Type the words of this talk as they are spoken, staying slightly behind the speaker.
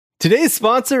Today's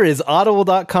sponsor is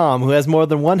Audible.com, who has more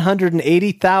than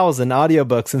 180,000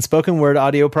 audiobooks and spoken word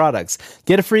audio products.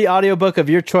 Get a free audiobook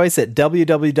of your choice at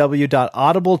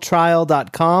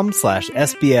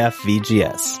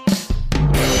www.audibletrial.com/SBFVGS.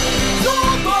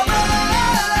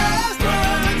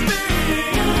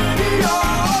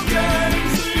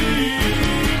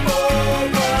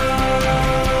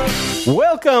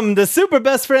 Welcome to Super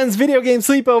Best Friends Video Game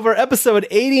Sleepover, episode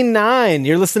 89.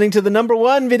 You're listening to the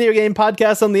 #1 video game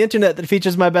podcast on the internet that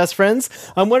features my best friends.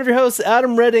 I'm one of your hosts,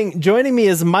 Adam Redding. Joining me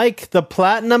is Mike, the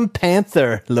Platinum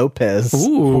Panther Lopez.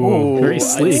 Ooh, very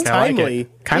sleek. I like it.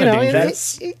 Kind of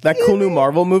dangerous. That cool new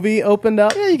Marvel movie opened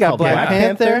up. Yeah, you got Black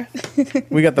Panther.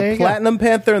 We got the Platinum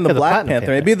Panther and the Black Panther.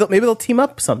 Maybe they'll team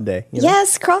up someday. You know?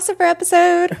 Yes, crossover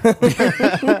episode.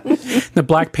 The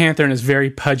Black Panther and his very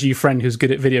pudgy friend who's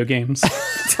good at video games.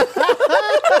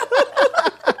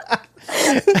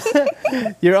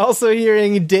 You're also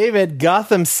hearing David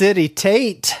Gotham City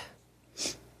Tate.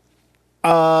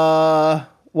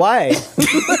 Why?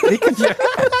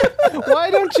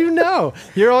 Why don't you know?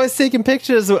 You're always taking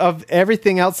pictures of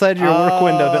everything outside your work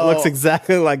window that looks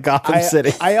exactly like Gotham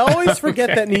City. I always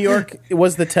forget that New York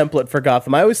was the template for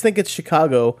Gotham. I always think it's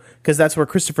Chicago because that's where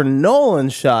Christopher Nolan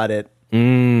shot it.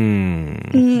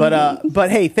 But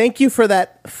hey, thank you for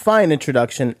that fine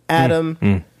introduction,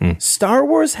 Adam. Star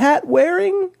Wars hat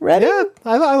wearing? Ready? Yeah,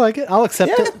 I like it. I'll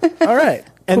accept it. All right.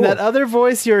 And cool. that other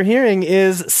voice you're hearing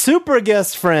is super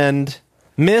guest friend,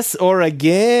 Miss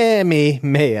Origami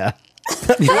Maya.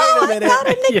 Wait a minute. Got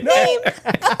a nickname.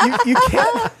 You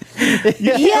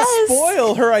can't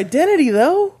spoil her identity,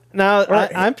 though. Now,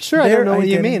 I'm sure I don't know what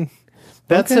you mean.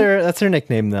 That's her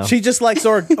nickname, though. She just likes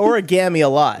origami a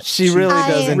lot. She really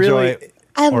does enjoy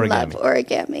I origami. love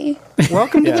origami.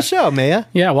 Welcome to the show, Maya.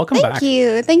 Yeah, welcome back. Thank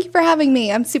you. Thank you for having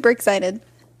me. I'm super excited.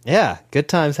 Yeah, good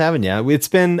times having you. It's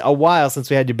been a while since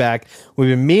we had you back. We've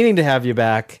been meaning to have you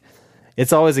back.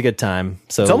 It's always a good time.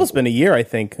 So it's almost been a year, I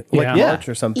think, March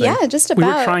or something. Yeah, just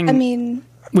about.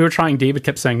 We were trying. David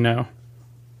kept saying no.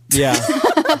 Yeah,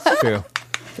 that's true.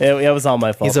 It was all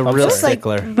my fault. He's a real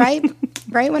stickler. Like,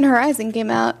 right when Horizon came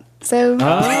out. So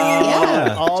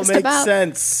yeah, all makes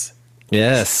sense.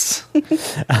 Yes.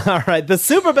 All right. The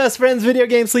Super Best Friends Video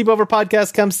Game Sleepover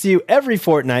podcast comes to you every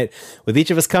fortnight, with each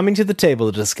of us coming to the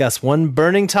table to discuss one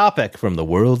burning topic from the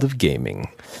world of gaming.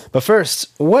 But first,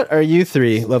 what are you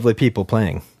three lovely people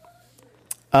playing?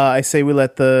 I say we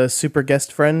let the super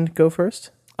guest friend go first.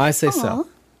 I say so.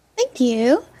 Thank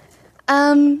you.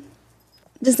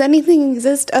 Does anything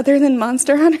exist other than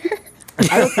Monster Hunter?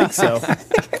 I don't think so.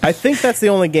 I think that's the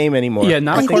only game anymore. Yeah,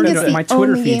 not according to my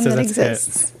Twitter feed says that's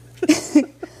exists.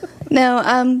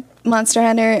 No, Monster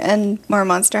Hunter and more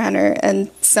Monster Hunter and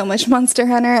so much Monster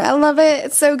Hunter. I love it.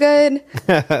 It's so good.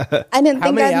 I didn't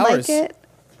think I'd like it.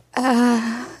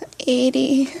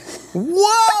 80.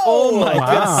 Whoa! Oh my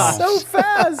God. So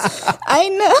fast. I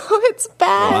know, it's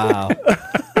bad. Wow.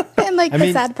 And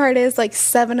the sad part is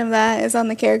 7 of that is on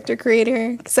the character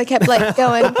creator because I kept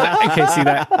going. Okay, see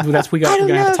that's we're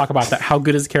gonna have to talk about that. How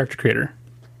good is the character creator?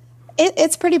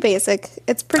 It's pretty basic.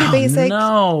 It's pretty basic.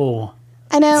 No.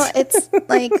 I know, it's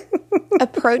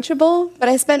approachable, but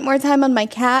I spent more time on my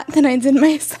cat than I did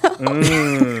myself.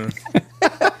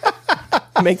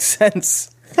 Makes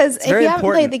sense. Because if you haven't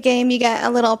played the game, you get a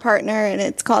little partner, and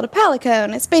it's called a Palico,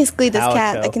 and it's basically this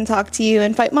cat that can talk to you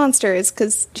and fight monsters,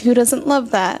 because who doesn't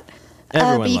love that?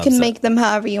 But you can make them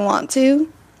however you want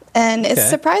to, and it's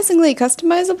surprisingly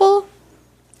customizable.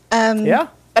 Yeah.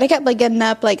 But I kept getting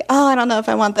up, I don't know if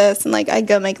I want this, and I'd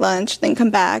go make lunch, then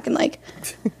come back, and okay,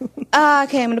 I'm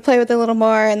going to play with it a little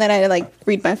more, and then I'd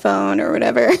read my phone or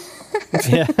whatever.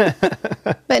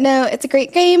 But no, it's a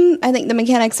great game. I think the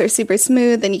mechanics are super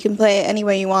smooth, and you can play it any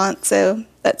way you want, so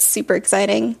that's super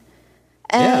exciting.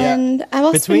 And I've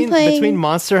also been playing between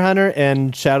Monster Hunter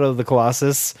and Shadow of the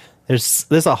Colossus.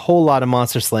 There's a whole lot of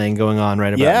monster slaying going on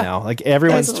right about now.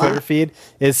 Everyone's Twitter feed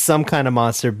is some kind of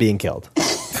monster being killed.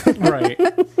 Right.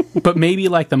 But maybe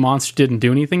the monster didn't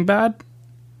do anything bad.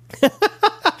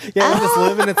 Yeah, just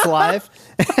living its life.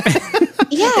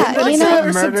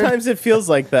 Yeah, sometimes it feels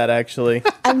like that, actually.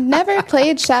 I've never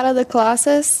played Shadow of the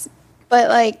Colossus,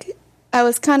 but I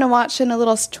was kind of watching a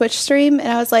little Twitch stream, and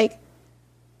I was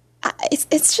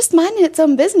it's just minding its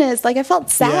own business. I felt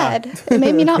sad. It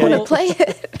made me not want to play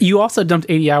it. You also dumped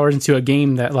 80 hours into a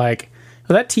game that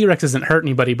that T-Rex doesn't hurt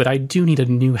anybody, but I do need a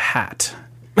new hat.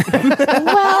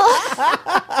 Well,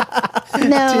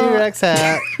 no. T-Rex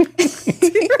hat.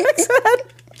 T-Rex hat.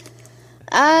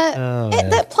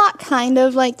 That plot kind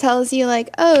of tells you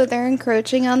oh, they're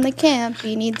encroaching on the camp.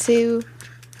 You need to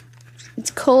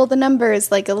cull the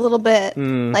numbers like a little bit.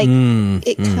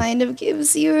 It kind of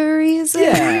gives you a reason.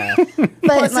 Yeah. But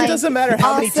Plus, it doesn't matter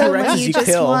how many also, when T-Rexes you you just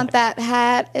kill. want that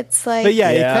hat, it's like... But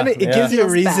yeah, Yeah, it yeah. gives you a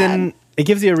Feels reason. bad. It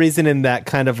gives you a reason in that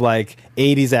kind of like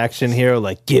 80s action hero,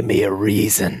 like, give me a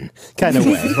reason kind of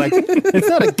way. Like, it's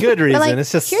not a good reason. But like,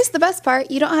 it's just. here's the best part: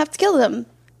 you don't have to kill them,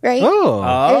 right? Oh.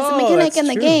 There's a mechanic that's in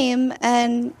the true. game,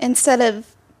 and instead of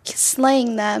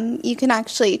slaying them, you can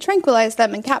actually tranquilize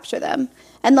them and capture them,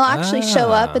 and they'll actually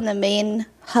show up in the main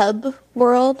hub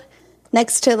world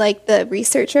next to like the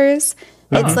researchers.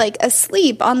 It's like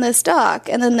asleep on this dock,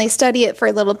 and then they study it for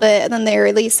a little bit, and then they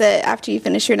release it after you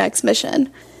finish your next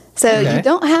mission. So you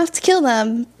don't have to kill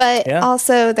them, but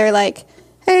also they're like,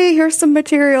 hey, here's some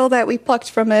material that we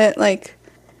plucked from it. Like,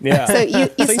 Yeah. so you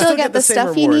still get the same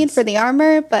stuff you need rewards. for the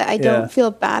armor, but I Yeah. don't feel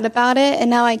bad about it. And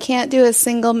now I can't do a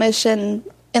single mission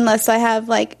unless I have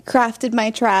like crafted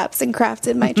my traps and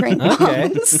crafted my train Okay.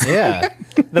 bombs. Yeah.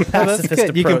 The That's pacifist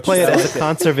good. You can approach, play it though. as a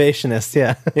conservationist.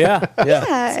 Yeah. Yeah.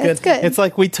 Yeah, it's good. It's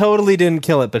like we totally didn't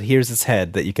kill it, but here's its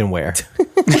head that you can wear.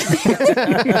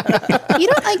 You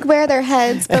don't like wear their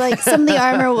heads, but like some of the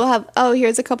armor will have, oh,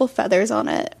 here's a couple feathers on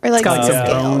it. Or like Got like some some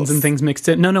scales. bones and things mixed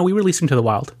in. No, we released him to the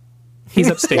wild. He's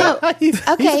upstate. No. He's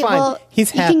Okay, fine. well,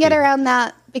 He's you can get happy. around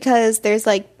that because there's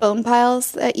like bone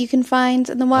piles that you can find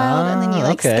in the wild, and then you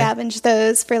like okay. scavenge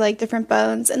those for like different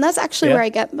bones, and that's actually Yeah. where I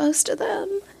get most of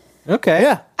them. Okay.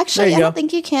 Yeah. Actually, There you I go. don't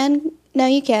think you can. No,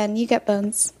 you can. You get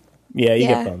bones. Yeah, you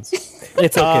Yeah. get bones.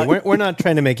 It's okay. We're not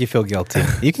trying to make you feel guilty.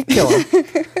 You can kill them.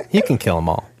 You can kill them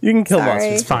all. You can kill Sorry.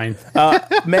 monsters. It's fine.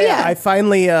 May Yeah. I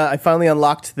finally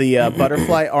unlocked the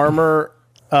butterfly armor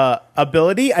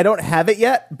ability. I don't have it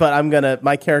yet, but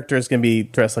my character is gonna be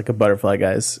dressed like a butterfly,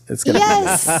 guys. It's gonna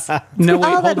Yes. No, wait,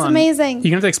 Oh, hold that's on. amazing. You're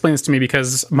gonna have to explain this to me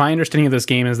because my understanding of this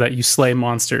game is that you slay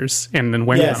monsters and then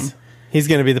wear Yes. them. He's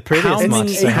going to be the prettiest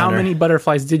monster How hunter. many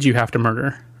butterflies did you have to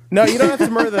murder? No, you don't have to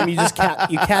murder them. You just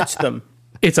you catch them.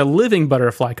 It's a living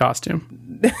butterfly costume.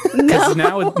 Because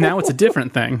now it's a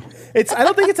different thing. I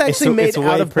don't think it's actually It's made way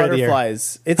out of prettier.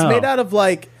 butterflies. It's made out of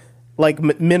like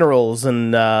minerals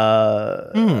and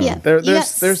Yeah. There's you get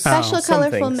special some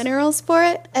colorful things. minerals for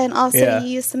it, and also Yeah. you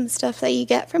use some stuff that you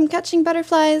get from catching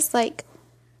butterflies, like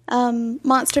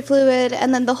monster fluid,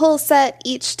 and then the whole set,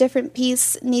 each different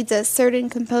piece needs a certain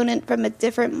component from a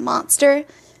different monster.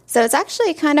 So it's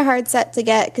actually a kind of hard set to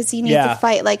get because you need Yeah. to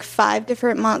fight like 5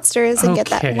 different monsters and get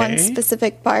that one Okay.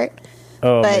 specific part.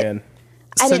 Oh But- man.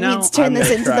 I So didn't now mean to turn I'm this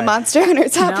gonna into try. the Monster Hunter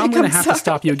topic. Now I'm gonna have sorry. to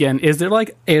stop you again. Is there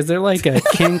like a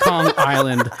King Kong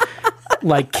Island,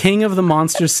 like King of the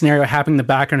Monsters scenario happening in the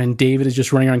background, and David is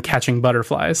just running around catching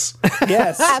butterflies?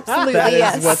 Yes. Absolutely, That is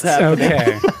yes. what's happening.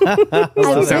 Okay.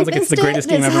 I've Sounds like it's the witnessed greatest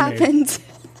it. game This ever made. happened.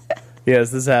 Yes,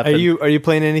 this Are happened. you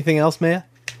playing anything else, Maya?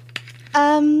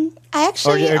 I Or,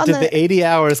 actually or on did the 80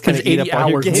 hours kind There's of eat 80 up all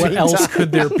your hours. gaming What else time?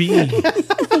 could there be?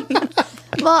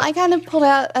 Well, I kind of pulled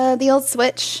out the old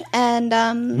Switch, and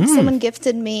someone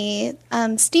gifted me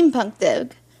Steampunk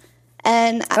Dig,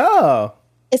 and Oh.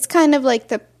 it's kind of like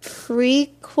the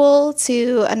prequel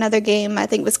to another game. I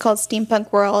think it was called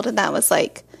Steampunk World, and that was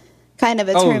like kind of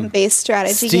a turn-based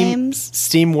strategy game.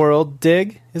 Steam World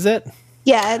Dig, is it?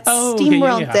 Yeah, it's Oh, Steam okay,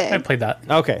 World yeah, Dig. I played that.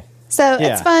 Okay. So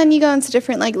Yeah. it's fun. You go into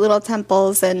different like little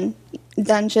temples and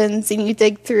dungeons, and you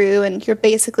dig through, and you're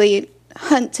basically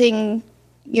hunting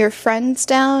your friends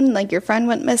down. Like your friend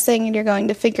went missing, and you're going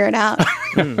to figure it out.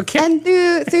 Okay. And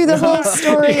through the whole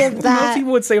story of Most that,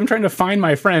 people would say I'm trying to find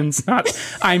my friends, not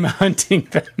I'm hunting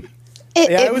them.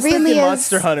 it Yeah, I was really thinking is.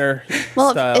 Monster Hunter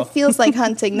Well, style. it feels like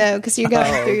hunting though, because you're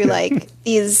going through like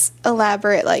these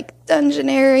elaborate like dungeon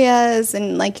areas,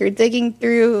 and like you're digging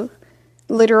through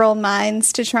literal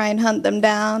mines to try and hunt them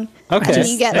down. Okay. And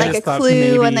you get I like a just thought clue,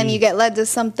 maybe- and then you get led to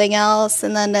something else,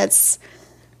 and then it's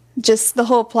just the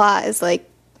whole plot is like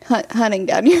hunting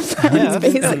down your friends,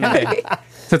 basically.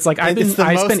 So it's like It's the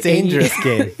most spent 80 dangerous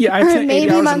game. Yeah, I Or spent 80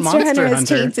 maybe hours in Monster Monster Hunter has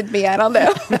Hunter. tainted me. I don't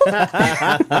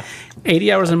know.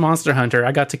 80 hours in Monster Hunter.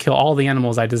 I got to kill all the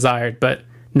animals I desired, but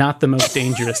not the most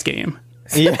dangerous game.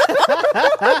 Yeah.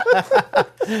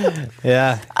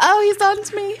 Yeah. Oh, he's on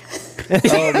to me.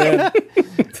 Oh man.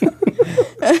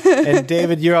 And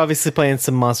David, you're obviously playing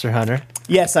some Monster Hunter.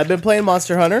 Yes, I've been playing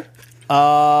Monster Hunter.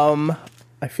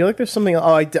 I feel like there's something.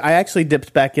 Oh, I actually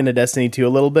dipped back into Destiny 2 a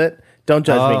little bit. Don't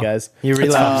judge me, guys. You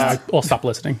relapsed. I'll stop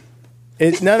listening.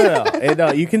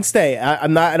 No. You can stay. I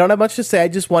don't have much to say. I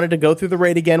just wanted to go through the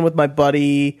raid again with my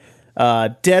buddy,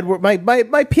 Deadwood, my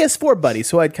PS4 buddy.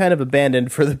 So I'd kind of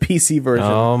abandoned for the PC version.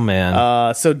 Oh,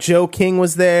 man. So Joe King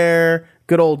was there.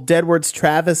 Good old Deadwoods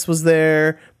Travis was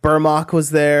there. Burmock was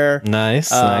there. Nice.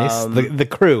 The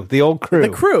crew. The old crew. The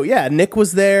crew, yeah. Nick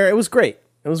was there. It was great.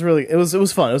 It was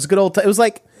fun. It was a good old. It was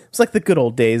like the good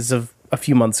old days of a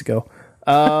few months ago.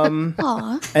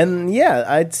 And yeah,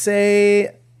 I'd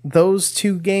say those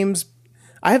two games.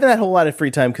 I haven't had a whole lot of free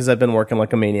time because I've been working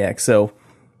like a maniac. So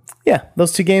yeah,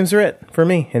 those two games are it for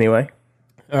me anyway.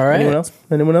 All right.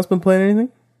 Anyone else been playing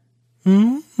anything?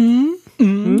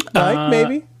 Mike,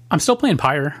 maybe. I'm still playing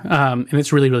Pyre, and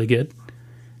it's really, really good.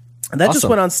 That just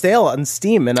went on sale on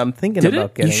Steam, and I'm thinking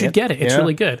about getting it. You should get it. It's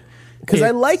really good. Because I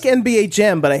like NBA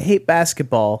Jam, but I hate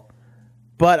basketball.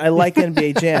 But I like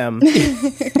NBA Jam.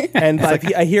 And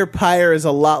I hear Pyre is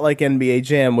a lot like NBA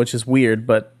Jam, which is weird,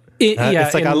 but...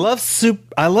 it's like I love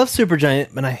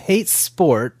Supergiant, and I hate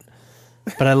sport,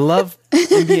 but I love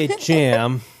NBA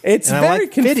Jam. It's very I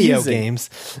like confusing. Video games.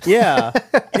 Yeah.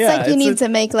 It's like you need to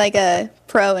make like a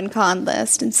pro and con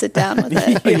list and sit down with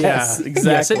it. Yes,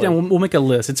 exactly. Yeah, sit down. We'll make a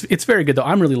list. It's very good though.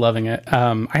 I'm really loving it.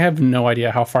 I have no idea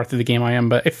how far through the game I am,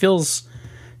 but it feels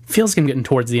like I'm getting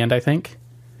towards the end, I think.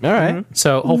 All right.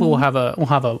 So hopefully we'll have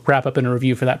a wrap up and a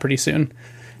review for that pretty soon.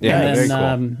 Yeah, and then, very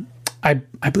cool.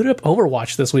 I booted up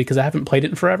Overwatch this week because I haven't played it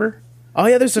in forever. Oh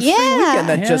yeah, there's a free weekend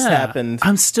that just happened.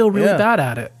 I'm still really bad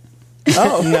at it.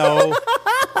 Oh no.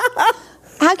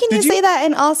 How can you say that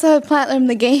and also platinum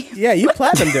the game? Yeah, you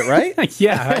platinumed it, right?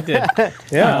 Yeah, I did.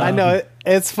 Yeah, I know.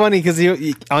 It's funny because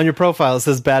you on your profile it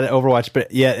says bad at Overwatch,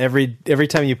 but yet every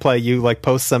time you play, you like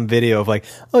post some video of like,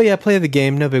 oh yeah, play the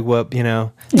game, no big whoop, you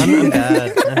know. I'm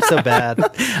bad. I'm so bad.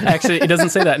 Actually, it doesn't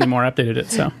say that anymore. I updated it,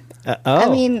 so. I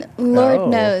mean, Lord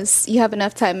knows you have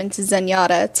enough time into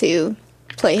Zenyatta to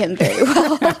play him very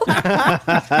well.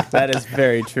 That is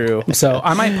very true. So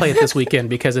I might play it this weekend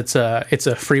because it's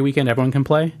a free weekend everyone can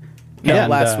play. Yeah,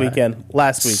 last weekend.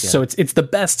 So it's the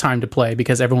best time to play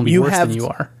because everyone will be worse than you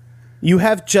are. You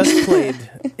have just played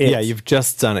it. Yeah, you've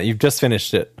just done it. You've just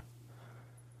finished it.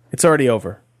 It's already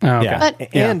over. Oh, okay.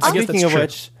 Yeah. And speaking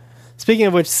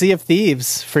of which, Sea of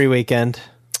Thieves free weekend.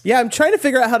 Yeah, I'm trying to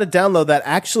figure out how to download that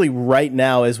actually right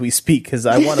now as we speak because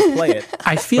I want to play it.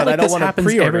 I feel like this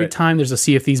happens every time there's a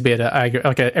Sea of Thieves beta.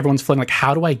 Everyone's feeling like,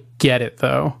 how do I get it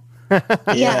though?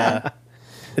 Yeah.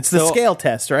 It's the scale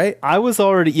test, right? I was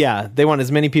already, they want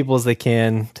as many people as they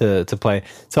can to play.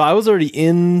 So I was already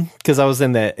in, because I was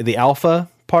in the alpha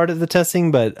part of the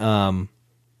testing, but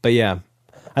yeah.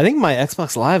 I think my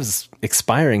Xbox Live is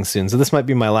expiring soon, so this might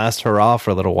be my last hurrah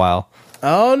for a little while.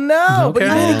 Oh no, okay. But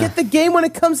you need to get the game when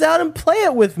it comes out and play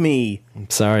it with me. I'm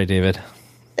sorry, David.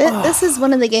 This is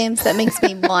one of the games that makes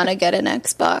me want to get an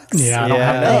Xbox. Yeah, I don't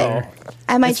have that either.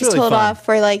 I might just hold off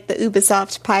for like the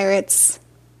Ubisoft Pirates.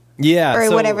 Yeah.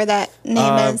 Or whatever that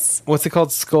name is. What's it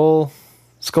called? Skull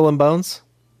and Bones?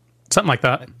 Something like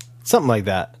that. Something like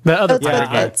that. The other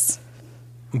Boats.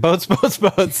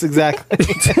 Boats, exactly.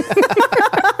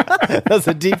 That's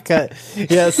a deep cut.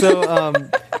 Yeah, so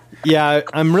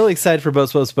I'm really excited for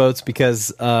Boats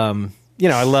because I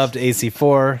loved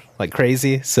AC4 like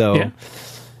crazy. So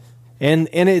and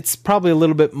it's probably a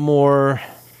little bit more,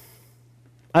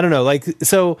 I don't know, like,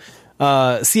 so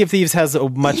Sea of Thieves has a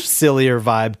much sillier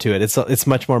vibe to it. It's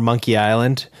much more Monkey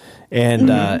Island, and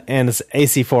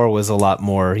AC4 was a lot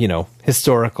more,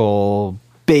 historical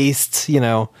based,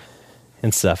 and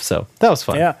stuff. So that was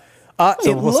fun. Yeah.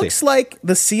 It looks like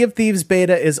the Sea of Thieves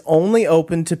beta is only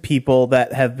open to people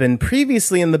that have been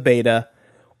previously in the beta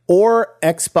or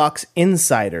Xbox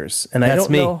insiders. And I don't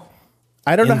know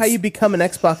how you become an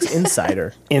Xbox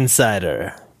insider.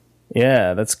 Insider.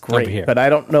 Yeah, that's great. But I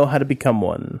don't know how to become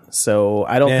one. So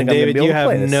I don't think I'm going to be able to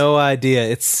play this. David, you have no idea.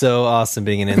 It's so awesome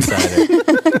being an insider.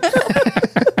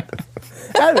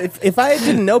 If I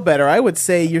didn't know better, I would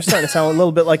say you're starting to sound a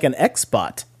little bit like an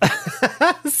X-bot.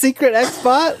 Secret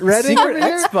X-bot? Reddit? Secret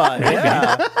X-bot,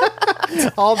 yeah.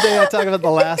 All day I talk about The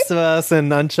Last of Us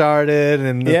and Uncharted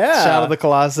and Shadow of the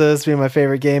Colossus being my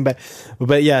favorite game.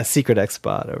 But yeah, Secret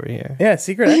X-bot over here. Yeah,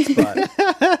 Secret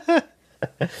X-bot.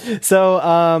 So,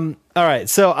 all right.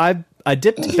 So I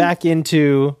dipped back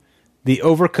into the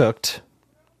Overcooked.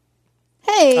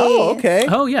 Hey. Oh, okay.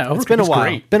 Oh, yeah. Overcooked.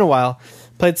 It's been a while.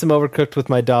 Played some Overcooked with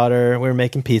my daughter. We were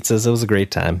making pizzas. It was a great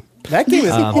time. That game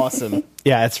is awesome.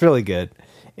 Yeah, it's really good.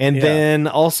 And then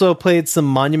also played some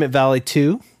Monument Valley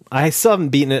 2. I still haven't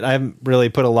beaten it. I haven't really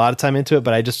put a lot of time into it,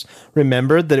 but I just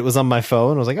remembered that it was on my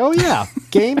phone. I was like, oh yeah,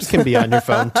 games can be on your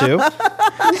phone too.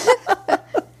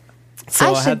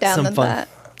 So I should download that.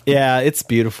 Yeah, it's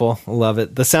beautiful. I love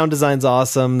it. The sound design's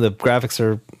awesome. The graphics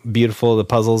are beautiful. The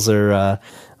puzzles are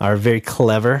very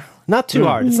clever. Not too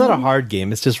hard. It's not a hard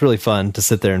game. It's just really fun to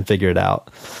sit there and figure it out.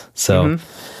 So,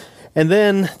 and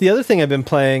then the other thing I've been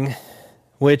playing,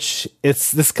 which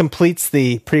this completes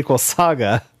the prequel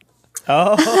saga.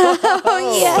 Oh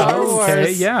yes. Star Wars,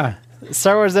 okay, yeah.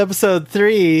 Star Wars Episode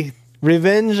 3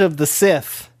 Revenge of the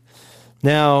Sith.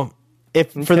 Now,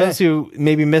 for those who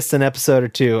maybe missed an episode or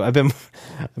two, I've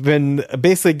been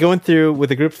basically going through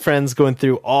with a group of friends, going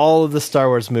through all of the Star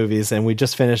Wars movies, and we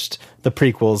just finished the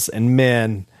prequels. And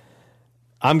man,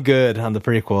 I'm good on the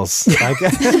prequels.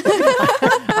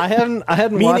 I hadn't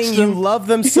Meaning watched them. You love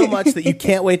them so much that you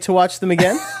can't wait to watch them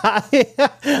again?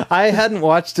 I hadn't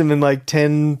watched them in like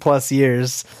 10 plus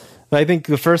years. I think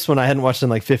the first one I hadn't watched in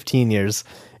like 15 years.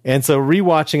 And so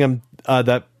rewatching them,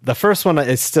 the first one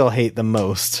I still hate the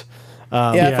most.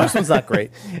 The first one's not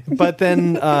great. But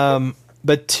then,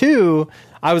 but 2,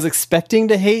 I was expecting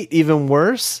to hate even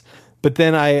worse. But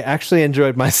then I actually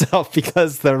enjoyed myself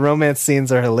because the romance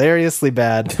scenes are hilariously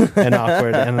bad and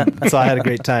awkward. And so I had a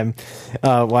great time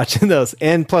watching those.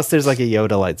 And plus there's like a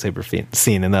Yoda lightsaber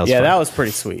scene and that was fun. That was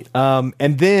pretty sweet.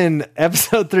 And then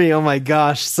episode 3, oh my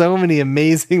gosh, so many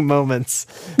amazing moments.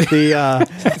 The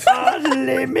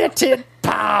unlimited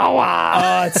power.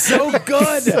 Oh, it's so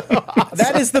good. So awesome.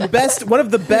 That is one of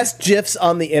the best GIFs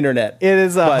on the internet. It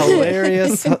is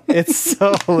hilarious. It's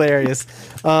so hilarious.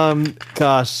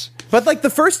 Gosh. But like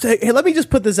let me just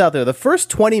put this out there. The first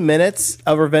 20 minutes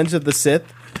of Revenge of the Sith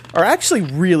are actually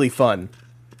really fun.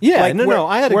 Yeah, like,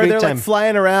 I had a where great they're time. like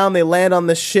flying around, they land on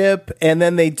the ship, and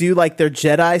then they do like their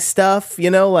Jedi stuff,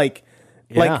 like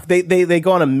they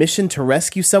go on a mission to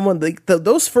rescue someone.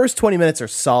 Those first 20 minutes are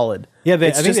solid. Yeah,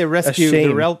 I think they're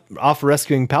off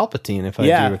rescuing Palpatine, if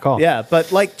I do recall. Yeah,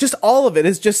 but like just all of it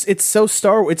is it's so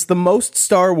it's the most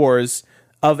Star Wars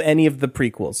of any of the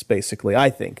prequels, basically, I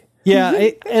think. Yeah,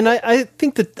 I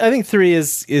think 3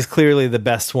 is clearly the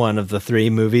best one of the 3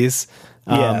 movies.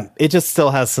 It just still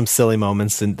has some silly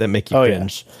moments that make you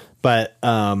cringe. Yeah. But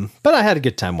I had a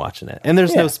good time watching it. And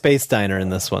there's no space diner in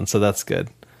this one, so that's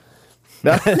good.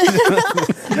 Man,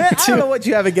 I don't know what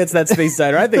you have against that space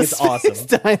diner. I think it's awesome.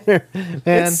 Diner, man.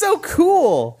 It's so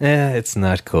cool. Yeah, it's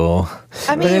not cool.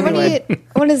 I mean,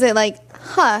 what is it like?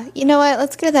 You know what?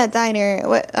 Let's go to that diner.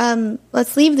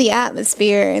 Let's leave the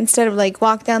atmosphere instead of like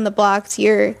walk down the block to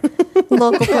your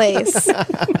local place.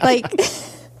 Like,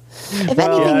 if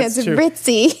anything, that's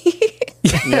ritzy.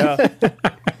 Yeah.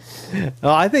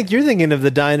 Oh, I think you're thinking of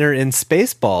the diner in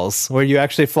Spaceballs, where you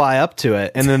actually fly up to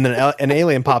it, and then an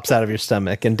alien pops out of your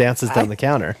stomach and dances down the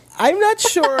counter. I'm not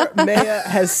sure Maya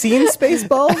has seen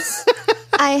Spaceballs.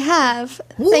 I have.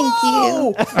 Thank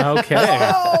you. Okay.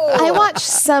 I watch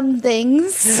some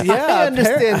things. Yeah, I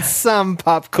understand some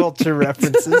pop culture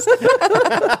references.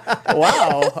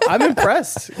 Wow, I'm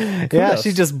impressed. Yeah,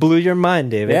 she just blew your mind,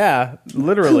 David. Yeah,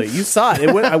 literally. You saw it.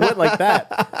 I went like that.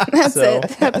 That's it.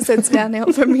 The episode's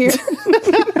downhill from here.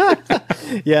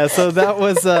 Yeah, so that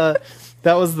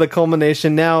was the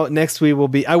culmination. Now, next we will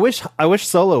be. I wish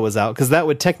Solo was out because that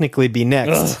would technically be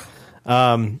next.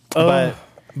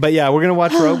 But yeah, we're gonna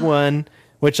watch Rogue One,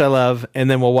 which I love,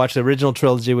 and then we'll watch the original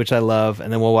trilogy, which I love,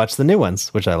 and then we'll watch the new ones,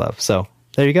 which I love. So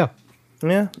there you go.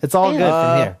 Yeah, it's all good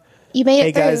from here. You made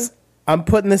it through. Hey guys, I'm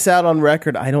putting this out on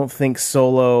record. I don't think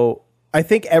Solo. I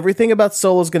think everything about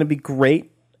Solo is going to be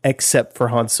great except for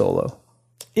Han Solo.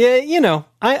 Yeah,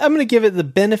 I'm going to give it the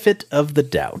benefit of the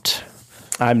doubt.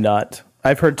 I'm not.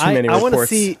 I've heard too many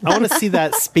reports. I want to see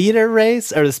that speeder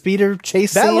race or the speeder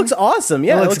chase scene. That looks awesome.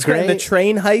 Yeah, it looks great. The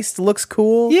train heist looks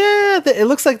cool. Yeah, it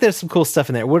looks like there's some cool stuff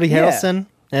in there. Woody Harrelson.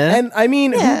 Yeah. And I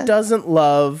mean, who doesn't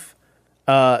love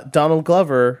Donald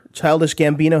Glover, Childish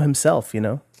Gambino himself,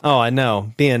 Oh, I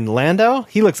know. Being Lando,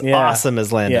 he looks awesome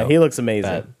as Lando. Yeah, he looks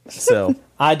amazing. So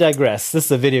I digress. This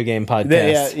is a video game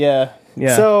podcast. Yeah.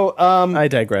 So I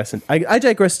digress. I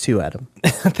digress too, Adam.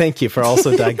 Thank you for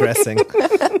also digressing.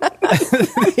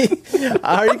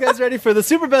 Are you guys ready for the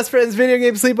Super Best Friends Video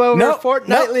Game Sleepover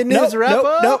Fortnightly News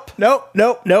Wrap-Up? Nope.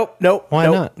 Why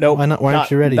not? Nope. Why not? Why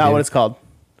aren't you ready? Not what it's called.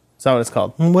 It's not what it's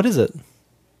called. What is it?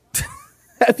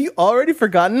 Have you already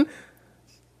forgotten?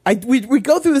 We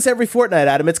go through this every fortnight,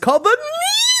 Adam. It's called the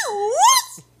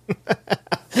news.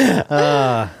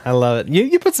 I love it.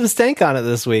 You put some stank on it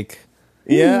this week.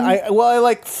 Yeah, I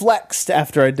like flexed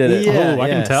after I did it. Yeah, I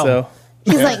can tell. So.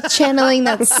 He's like channeling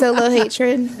that Solo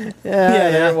hatred.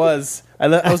 Yeah, there it was. I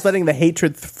was letting the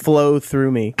hatred flow through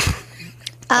me.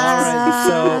 All right,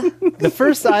 so the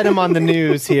first item on the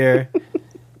news here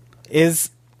is,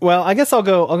 well, I guess I'll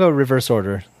go reverse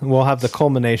order. We'll have the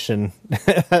culmination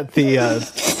at the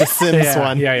Sims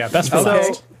one. Yeah, that's for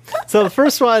last. So the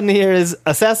first one here is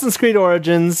Assassin's Creed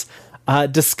Origins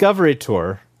Discovery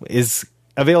Tour is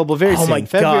available very soon,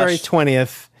 February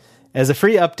 20th. As a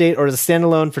free update or as a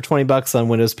standalone for $20 on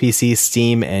Windows PC,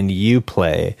 Steam, and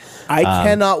Uplay. I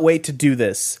cannot wait to do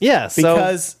this. Yeah,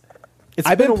 because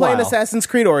I've been playing Assassin's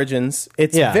Creed Origins.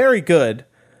 It's very good,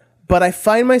 but I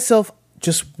find myself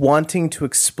just wanting to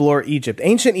explore Egypt.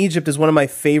 Ancient Egypt is one of my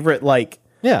favorite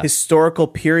historical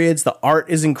periods. The art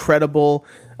is incredible.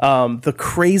 The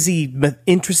crazy,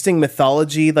 interesting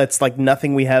mythology that's like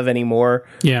nothing we have anymore.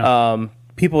 Yeah.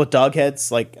 People with dog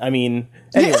heads. Anyway,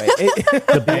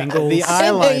 the bangles. The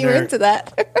eyeliner. You were into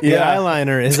that. The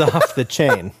eyeliner is off the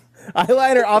chain.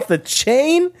 Eyeliner off the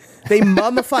chain. They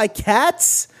mummify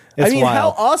cats. It's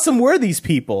wild. How awesome were these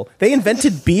people? They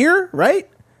invented beer, right?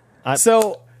 I'm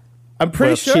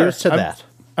pretty sure. Cheers to that.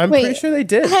 I'm pretty sure they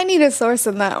did. I need a source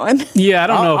on that one. Yeah, I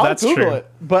don't know if that's Google true. It.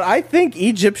 But I think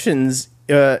Egyptians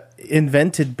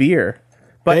invented beer.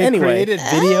 But they anyway, created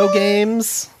video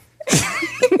games,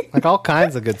 like all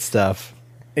kinds of good stuff.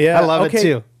 Yeah, I love it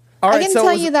too. All right, I can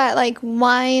tell you that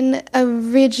wine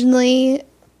originated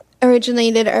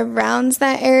around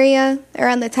that area,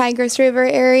 around the Tigris River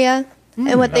area.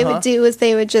 And what they would do is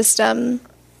they would just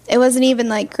it wasn't even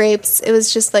like grapes, it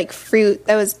was just like fruit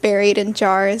that was buried in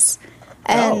jars.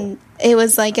 And it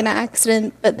was like an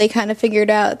accident, but they kind of figured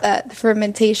out that the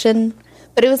fermentation,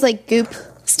 but it was like goop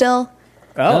still.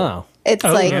 It's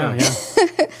yeah.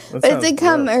 But it did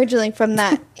come originally from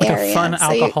that area. A fun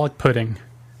alcoholic pudding.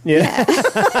 Yeah.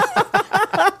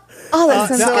 Oh, that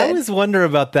sounds good. I always wonder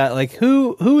about that. Like,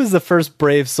 who is the first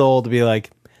brave soul to be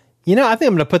like, I think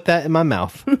I'm going to put that in my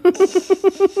mouth.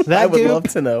 I would love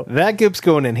to know. That goop's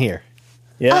going in here.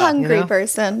 Yeah, a hungry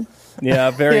person.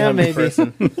 Yeah, very hungry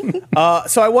person.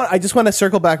 So I just want to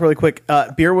circle back really quick.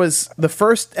 Beer was the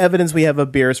first evidence we have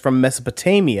of beer is from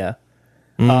Mesopotamia,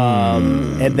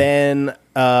 and then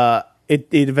it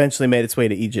eventually made its way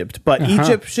to Egypt. But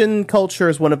Egyptian culture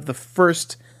is one of the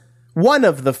first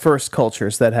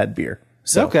cultures that had beer.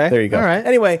 So there you go. All right.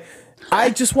 Anyway,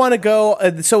 I just want to go.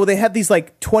 So they have these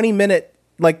 20-minute,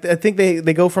 I think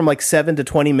they go from 7 to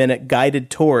 20-minute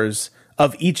guided tours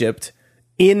of Egypt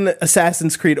in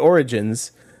Assassin's Creed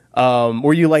Origins,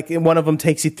 where you one of them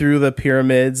takes you through the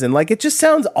pyramids, and it just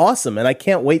sounds awesome, and I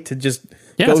can't wait to just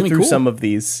go through some of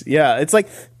these. Yeah, it's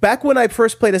back when I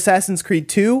first played Assassin's Creed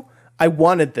 2, I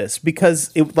wanted this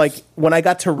because it when I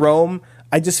got to Rome,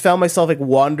 I just found myself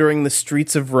wandering the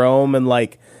streets of Rome and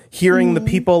hearing the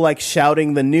people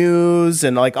shouting the news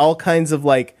and all kinds of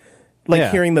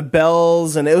hearing the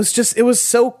bells, and it was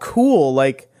so cool.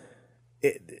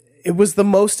 It was the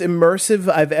most immersive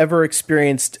I've ever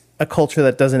experienced a culture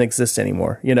that doesn't exist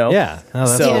anymore, Yeah. Oh,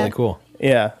 that's really cool.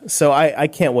 Yeah. So I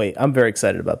can't wait. I'm very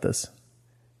excited about this.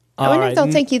 I wonder if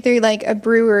they'll take you through a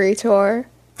brewery tour.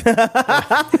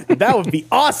 That would be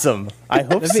awesome. I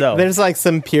hope so. There's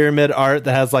some pyramid art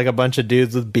that has a bunch of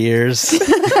dudes with beers.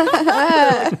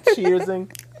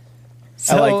 Cheersing.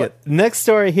 So, I like it. Next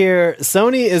story here.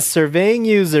 Sony is surveying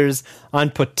users on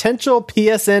potential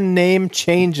PSN name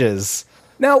changes.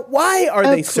 Now, why are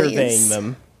they surveying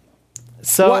them?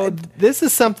 So this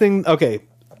is something... Okay,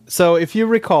 so if you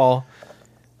recall,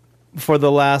 for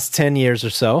the last 10 years or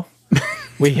so,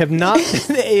 we have not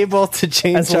been able to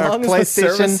change our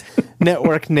PlayStation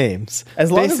Network names.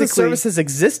 As long as the service has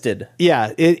existed.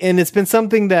 Yeah, and it's been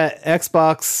something that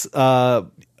Xbox...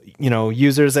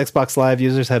 users, Xbox Live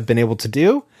users have been able to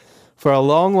do for a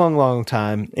long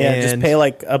time. Yeah, and just pay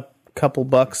a couple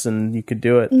bucks and you could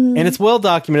do it. And it's well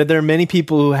documented. There are many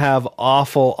people who have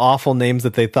awful names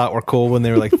that they thought were cool when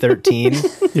they were 13.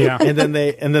 Yeah. And then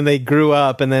they grew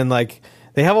up and then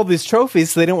they have all these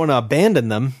trophies, so they don't want to abandon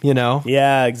them,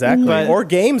 Yeah, exactly. Or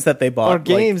games that they bought. Or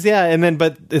games, yeah. And then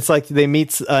but it's they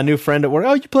meet a new friend at work.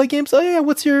 Oh, you play games? Oh yeah,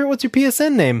 what's your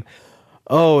PSN name?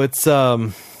 Oh, it's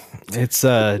douchebag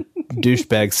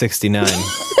 69.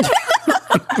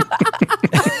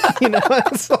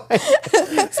 It's so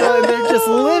they're just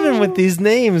living with these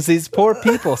names, these poor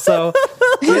people. So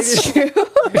It's true.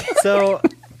 So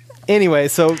anyway,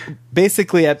 so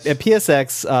basically at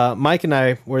PSX, Mike and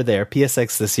I were there,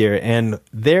 PSX this year, and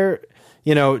they're,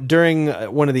 during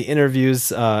one of the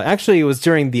interviews, actually it was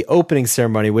during the opening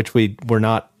ceremony, which we were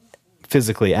not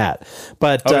physically at,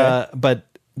 but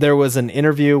there was an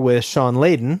interview with Sean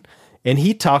Layden, and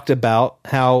he talked about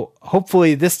how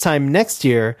hopefully this time next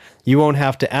year you won't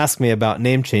have to ask me about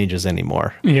name changes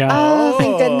anymore. Yeah. Oh,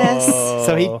 thank goodness.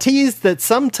 So he teased that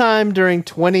sometime during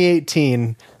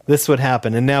 2018 this would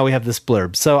happen, and now we have this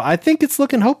blurb. So I think it's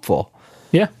looking hopeful.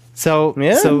 Yeah. So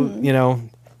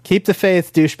keep the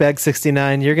faith, douchebag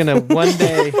 69. You're gonna one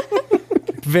day,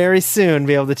 very soon,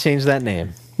 be able to change that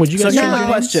name. Would you guys change the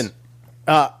question?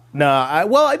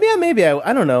 Maybe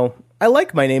I don't know. I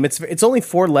like my name. It's only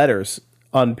 4 letters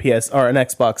on PS or an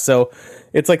Xbox, so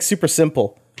it's super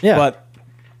simple. Yeah, but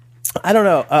I don't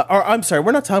know. Or I'm sorry,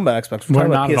 we're not talking about Xbox. We're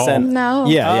talking about PSN. No.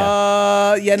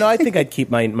 Yeah. No, I think I'd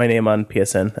keep my name on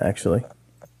PSN actually.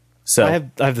 So I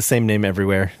have the same name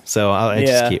everywhere, so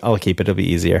I'll keep it. It'll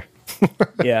be easier.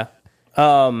 Yeah.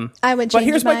 I would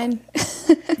change mine.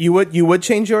 You would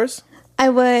change yours? I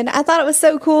would. I thought it was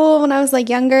so cool when I was like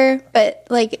younger, but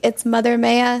like it's Mother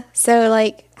Maya, so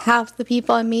like half the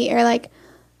people I meet are like,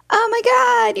 "Oh my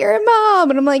God, you're a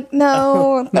mom," and I'm like,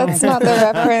 "No, that's not the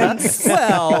reference."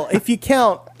 Well, if you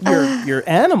count your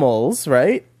animals,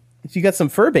 right? If you got some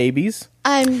fur babies,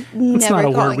 I'm It's never not a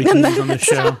word calling we them can use on that. the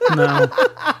show. No.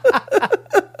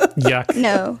 Yuck.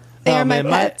 No, they are my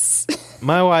man, pets.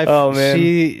 My wife, Oh,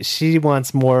 man. she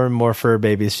wants more and more fur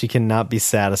babies. She cannot be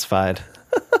satisfied.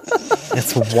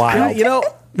 It's wild. you know,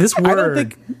 This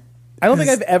word. I don't think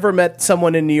I've ever met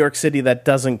someone in New York City that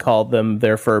doesn't call them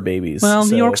their fur babies. Well,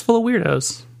 so. New York's full of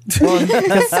weirdos. Well,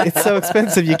 it's so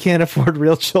expensive you can't afford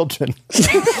real children.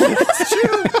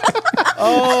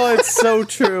 Oh, it's so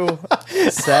true.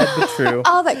 Sad but true.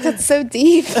 Oh, that cuts so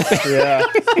deep. Yeah.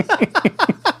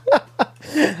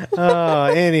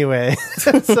 Anyway,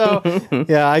 so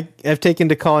yeah, I've taken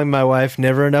to calling my wife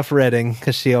Never Enough Redding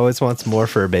because she always wants more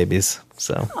fur babies.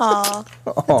 So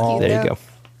Aw. there you go.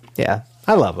 Yeah,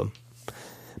 I love them.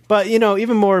 But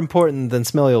even more important than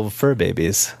smelly old fur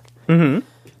babies. Mm-hmm.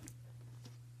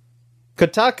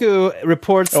 Kotaku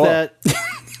reports that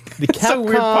the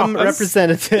Capcom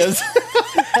representatives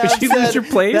Did you lose your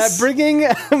place? that bringing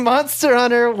Monster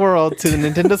Hunter World to the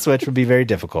Nintendo Switch would be very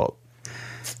difficult.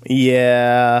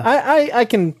 Yeah. I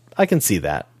can see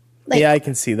that. Like, I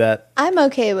can see that. I'm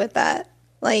okay with that.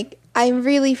 Like, I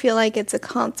really feel like it's a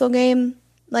console game.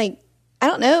 Like, I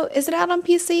don't know. Is it out on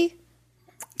PC?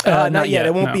 Not yet.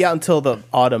 It won't no. be out until the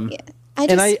autumn. Yeah. I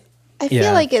feel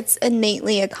yeah. like it's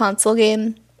innately a console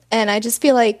game. And I just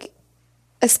feel like,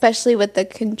 especially with the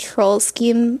control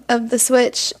scheme of the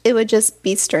Switch, it would just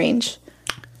be strange.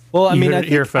 Well, I mean, heard it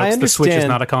here, folks. The Switch is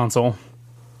not a console.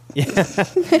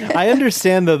 I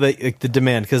understand though the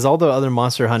demand, because all the other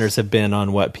Monster Hunters have been on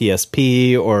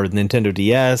PSP or Nintendo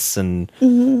DS and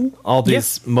all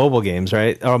these mobile games,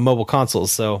 right? Or mobile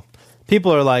consoles. So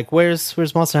people are like, "Where's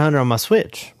Monster Hunter on my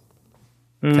Switch?"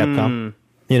 Capcom,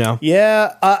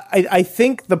 Yeah, I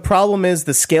think the problem is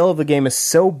the scale of the game is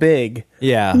so big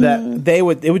yeah. that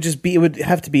it would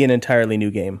have to be an entirely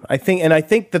new game. I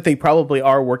think that they probably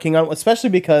are working on it, especially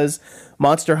because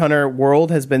Monster Hunter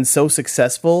World has been so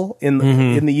successful in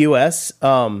the US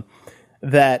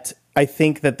that I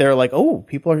think that they're like, oh,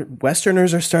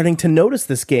 Westerners are starting to notice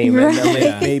this game,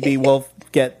 and maybe we'll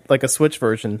get like a Switch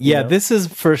version. Yeah, this is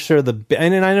for sure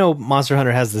and I know Monster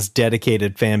Hunter has this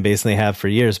dedicated fan base and they have for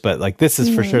years, but like this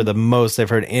is for sure the most I've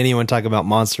heard anyone talk about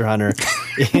Monster Hunter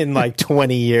in like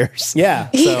 20 years.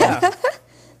 Yeah. So.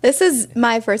 This is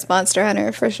my first Monster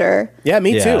Hunter for sure. Yeah,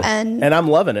 me too. And I'm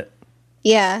loving it.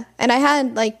 Yeah, and I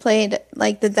had played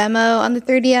the demo on the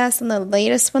 3DS and the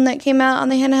latest one that came out on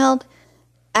the handheld.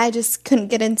 I just couldn't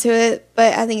get into it,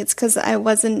 but I think it's because I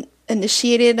wasn't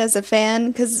initiated as a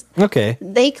fan, because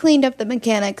they cleaned up the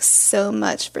mechanics so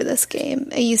much for this game.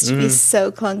 It used to be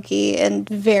so clunky and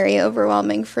very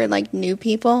overwhelming for new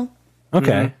people.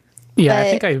 Okay. Yeah,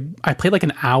 I think I played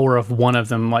an hour of one of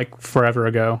them forever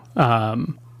ago,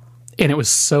 and it was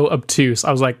so obtuse.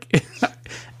 I was like,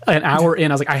 an hour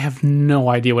in, I was like, I have no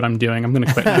idea what I'm doing. I'm going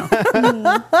to quit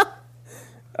now.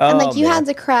 And you had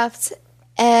to craft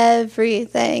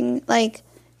everything.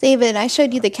 David, I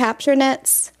showed you the capture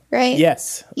nets, right?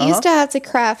 Yes. You used to have to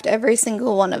craft every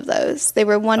single one of those. They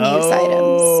were one-use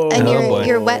items. And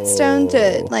your whetstone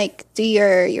to do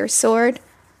your sword,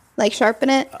 sharpen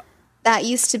it, that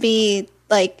used to be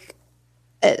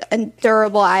a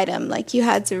durable item. You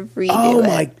had to redo it. Oh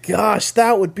my gosh,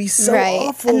 that would be so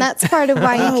awful. And that's part of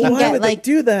why you can why would they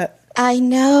do that? I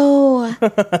know.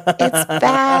 It's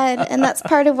bad. And that's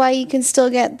part of why you can still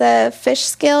get the fish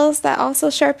scales that also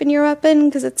sharpen your weapon,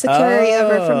 because it's a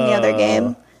carryover from the other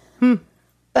game.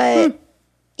 But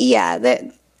yeah,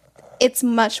 it's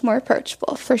much more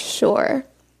approachable for sure.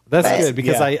 That's good,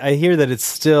 because I hear that it's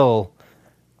still,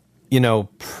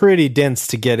 pretty dense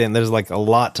to get in. There's a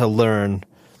lot to learn,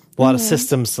 a lot of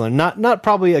systems to learn. Not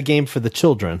probably a game for the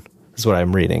children, is what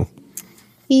I'm reading.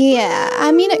 Yeah,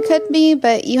 I mean, it could be,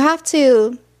 but you have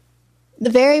to... The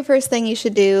very first thing you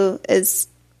should do is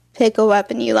pick a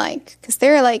weapon you like, because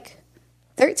there are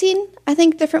 13, I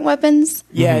think, different weapons.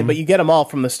 Yeah, but you get them all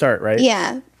from the start, right?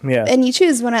 Yeah. And you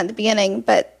choose one at the beginning,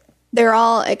 but they're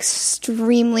all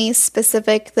extremely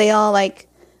specific. They all, I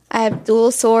have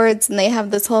dual swords, and they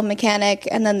have this whole mechanic,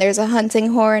 and then there's a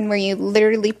hunting horn where you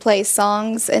literally play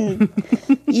songs, and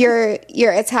your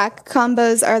attack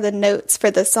combos are the notes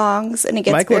for the songs, and it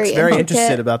gets Mike looks very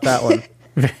interested about that one.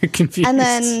 Very confused. And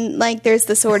then there's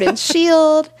the sword and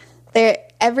shield there,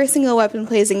 every single weapon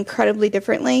plays incredibly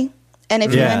differently. And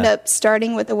if you end up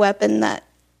starting with a weapon that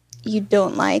you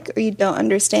don't like or you don't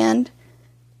understand,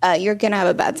 you're going to have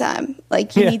a bad time.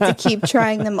 Like, you need to keep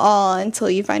trying them all until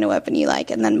you find a weapon you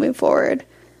like and then move forward.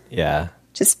 Yeah.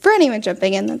 Just for anyone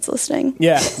jumping in that's listening.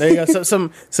 Yeah, there you go. So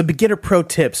some beginner pro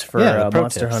tips for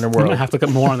Monster Hunter World. I'm going to have to look at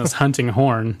more on this hunting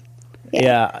horn.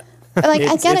 Yeah. But like,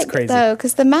 I get it, crazy. Though,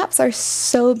 because the maps are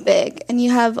so big, and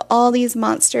you have all these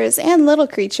monsters and little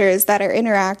creatures that are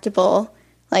interactable,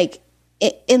 like,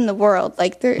 in the world.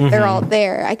 Like, they're all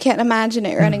there. I can't imagine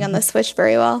it running on the Switch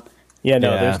very well. Yeah,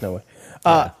 no, there's no way.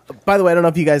 By the way, I don't know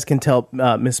if you guys can tell,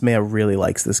 Miss Maya really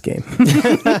likes this game.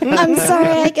 I'm sorry,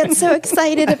 I get so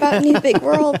excited about new big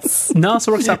worlds. No,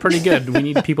 so it works out pretty good. We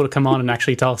need people to come on and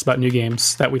actually tell us about new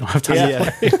games that we don't have time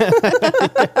to play.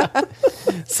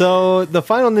 So the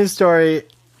final news story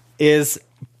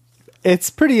it's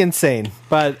pretty insane.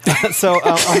 But so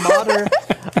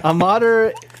a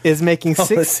modder is making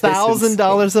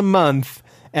 $6,000 a month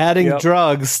adding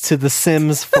drugs to The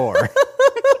Sims 4.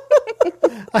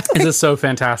 This is so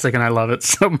fantastic, and I love it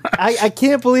so much. I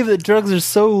can't believe that drugs are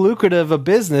so lucrative a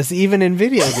business, even in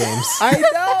video games. I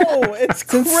know, it's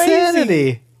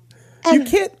insanity.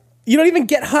 You don't even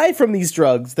get high from these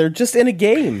drugs. They're just in a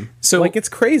game. So, like, it's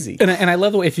crazy. And I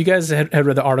love the way, if you guys had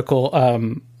read the article,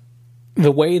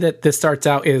 the way that this starts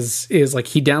out is like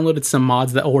he downloaded some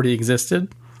mods that already existed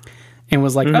and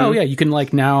was like, oh yeah, you can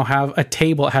like now have a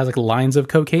table that has like lines of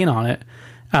cocaine on it.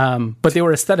 But they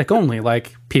were aesthetic only.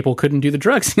 Like, people couldn't do the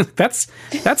drugs.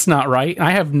 That's not right.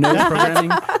 I have no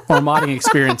programming or modding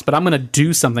experience, but I'm going to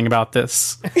do something about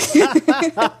this.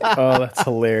 Oh, that's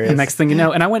hilarious. The next thing you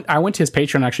know, and I went to his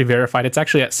Patreon and actually verified. It's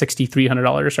actually at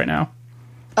 $6,300 right now.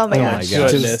 Oh my gosh.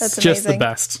 That's amazing. Just the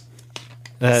best.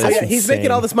 So yeah, he's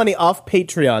making all this money off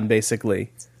Patreon, basically.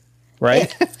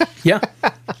 Right? Yeah.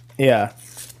 Yeah.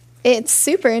 It's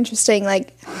super interesting,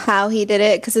 like, how he did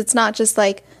it, because it's not just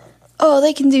like, oh,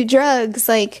 they can do drugs.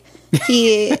 Like,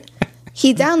 he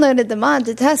downloaded the mod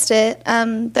to test it,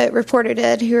 the reporter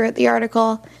did, who wrote the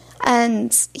article,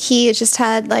 and he just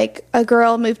had, like, a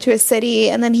girl move to a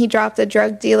city, and then he dropped a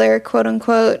drug dealer,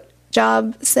 quote-unquote,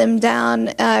 job sim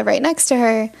down right next to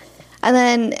her, and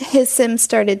then his sim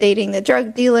started dating the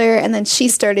drug dealer, and then she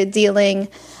started dealing,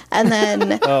 and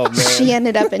then she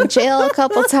ended up in jail a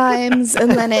couple times,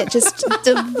 and then it just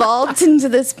devolved into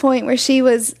this point where she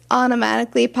was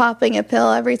automatically popping a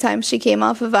pill every time she came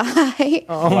off of a high.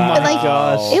 Oh my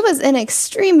gosh. It was an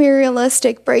extremely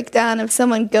realistic breakdown of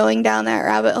someone going down that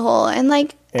rabbit hole, and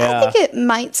like, I think it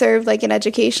might serve like an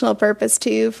educational purpose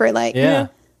too, for like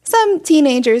some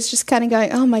teenagers just kind of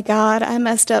going, oh my god, I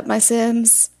messed up my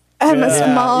Sims. I'm a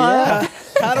mod.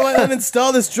 How do I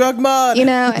uninstall this drug mod? You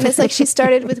know, and it's like she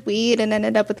started with weed and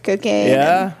ended up with cocaine.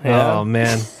 Yeah. Oh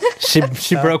man, she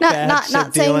broke bad.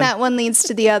 Not saying that one leads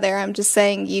to the other. I'm just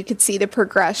saying you could see the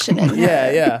progression in her.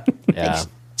 Yeah. Like,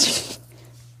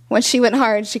 when she went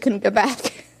hard, she couldn't go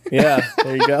back. Yeah,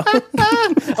 there you go.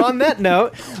 On that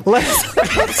note, let's go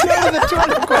to the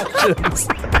Twitter questions.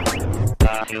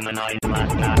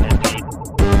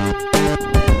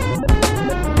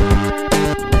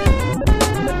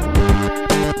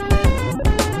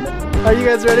 Are you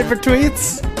guys ready for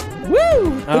tweets?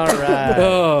 Woo! All right.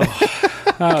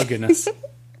 Oh goodness.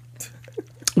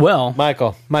 Well,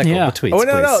 Michael, the tweets. Oh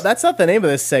no, please. that's not the name of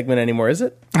this segment anymore, is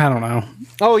it? I don't know.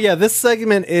 Oh yeah, this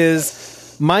segment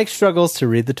is Mike struggles to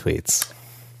read the tweets.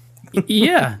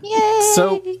 Yeah. Yay!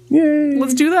 So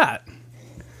let's do that.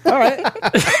 All right.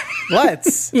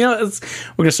 Let's. You know,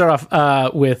 we're gonna start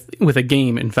off with a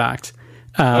game. In fact,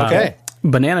 Okay.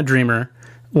 Banana Dreamer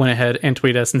went ahead and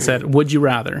tweeted us and said, "Would you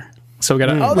rather?" So we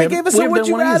got. They gave us a Would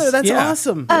You Rather. That's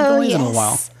awesome. Oh yes. yes. In a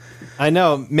while. I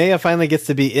know. Maya finally gets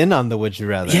to be in on the Would You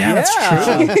Rather. Yeah, that's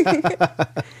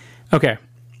true. Okay.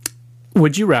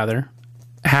 Would you rather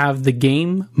have the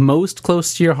game most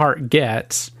close to your heart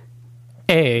get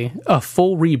a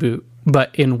full reboot,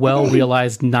 but in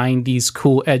well-realized 90s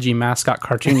cool, edgy mascot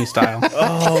cartoony style?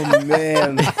 Oh,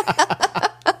 man.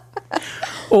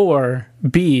 Or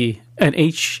B, an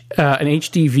HD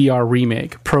VR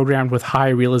remake programmed with high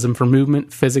realism for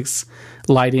movement, physics,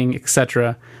 lighting,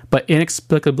 etc., but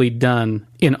inexplicably done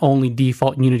in only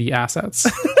default Unity assets.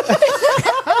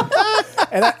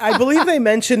 And I believe they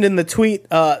mentioned in the tweet,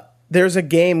 there's a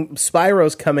game,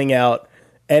 Spyro's coming out,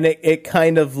 and it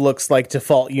kind of looks like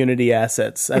default Unity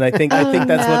assets. And I think that's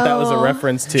what that was a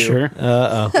reference to. Sure.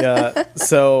 Yeah.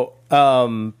 So,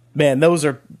 man, those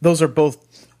are both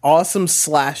awesome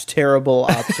 / terrible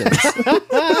options.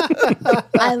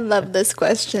 I love this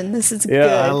question. This is good.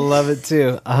 I love it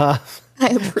too. I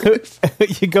approve.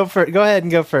 You go first. Go ahead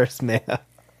and go first, Maya.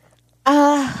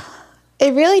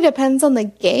 It really depends on the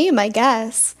game, I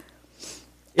guess.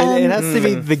 It has to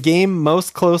be the game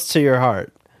most close to your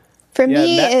heart. For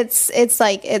me, it's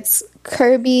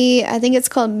Kirby. I think it's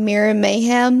called Mirror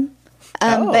Mayhem.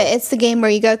 But it's the game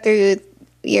where you go through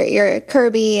your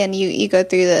Kirby and you go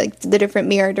through the different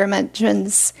mirror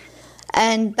dimensions.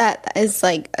 And that is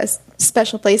like a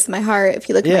special place in my heart. If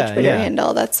you look at my Twitter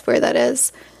handle, that's where that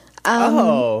is.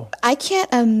 I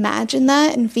can't imagine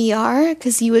that in VR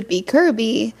because you would be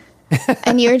Kirby.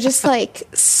 And you're just like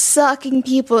sucking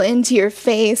people into your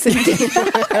face. And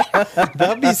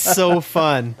that'd be so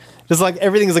fun. Just like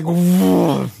everything's like.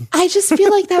 Whoa. I just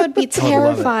feel like that would be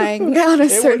terrifying on a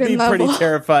certain level. It would be pretty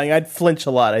terrifying. I'd flinch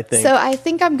a lot, I think. So I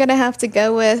think I'm gonna have to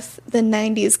go with the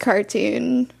 '90s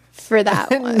cartoon for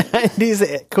that one.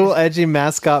 90s cool, edgy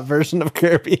mascot version of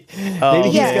Kirby. Maybe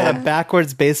he's got a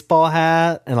backwards baseball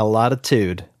hat and a lot of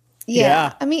tude.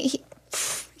 Yeah. I mean.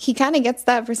 He kind of gets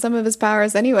that for some of his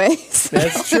powers anyways.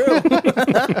 That's true.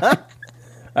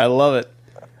 I love it.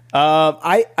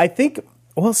 I think,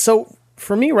 well, so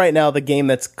for me right now, the game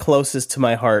that's closest to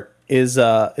my heart is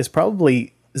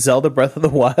probably Zelda Breath of the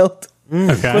Wild.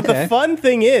 Okay. But the fun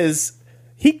thing is,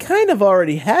 he kind of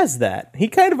already has that. He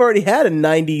kind of already had a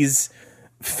 90s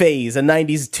phase, a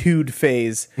 90s tude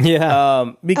phase.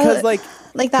 Yeah. Because like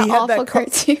that awful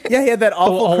cartoon. Yeah, he had that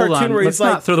awful cartoon where Let's he's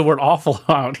like, not throw the word awful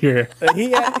out here.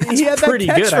 He had that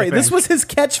catchphrase. This was his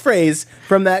catchphrase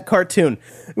from that cartoon.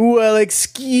 Well,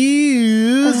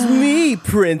 excuse me,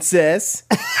 princess.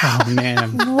 Oh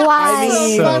man. Why?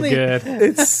 So good.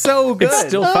 It's so good. It's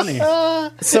still funny.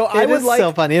 So I would like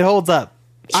so funny. It holds up.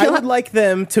 I would like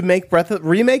them to make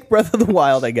remake Breath of the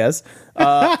Wild, I guess,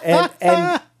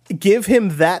 and give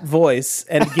him that voice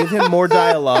and give him more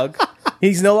dialogue.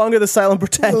 He's no longer the silent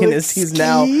protagonist. He's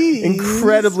now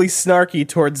incredibly snarky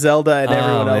towards Zelda and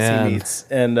everyone else he meets.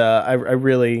 And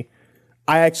I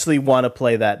actually want to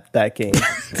play that game.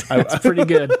 It's pretty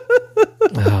good.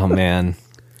 Oh man.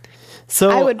 So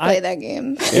I would play that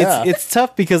game. It's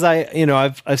tough because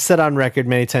I've said on record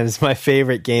many times my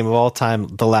favorite game of all time,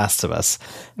 The Last of Us.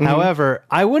 Mm-hmm. However,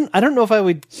 I don't know if I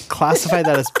would classify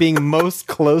that as being most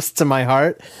close to my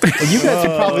heart. You guys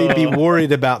would probably be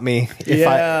worried about me if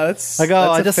that's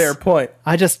a fair point.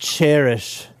 I just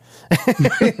cherish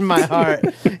in my heart,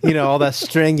 all that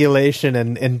strangulation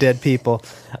and dead people.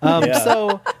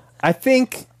 So I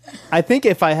think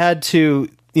if I had to,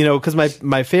 because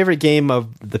my favorite game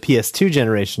of the PS2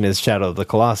 generation is Shadow of the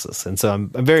Colossus, and so I'm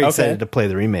very excited to play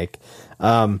the remake.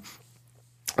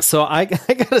 So I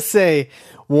gotta say,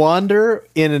 Wander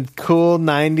in a cool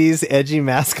 90s edgy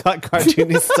mascot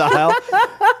cartoony style,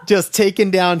 just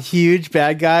taking down huge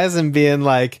bad guys and being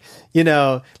like,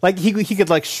 like he could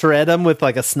like shred them with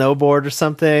like a snowboard or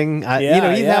something.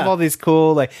 He'd have all these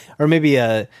cool or maybe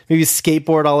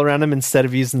skateboard all around him instead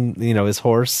of using his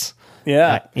horse.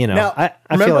 Yeah. I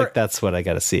feel like that's what I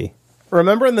got to see.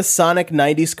 Remember in the Sonic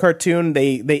 90s cartoon,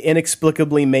 they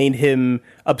inexplicably made him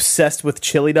obsessed with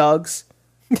chili dogs?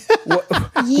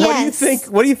 Yes.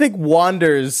 What do you think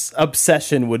Wander's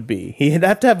obsession would be? He'd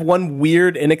have to have one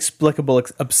weird, inexplicable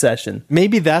obsession.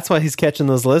 Maybe that's why he's catching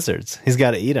those lizards. He's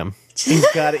got to eat them. He's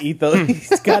got to eat those.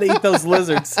 He's got to eat those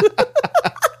lizards.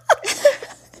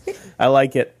 I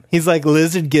like it. He's like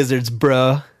lizard gizzards,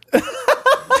 bro.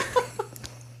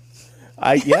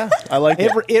 I like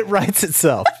it. It writes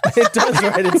itself. It does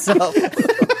write itself.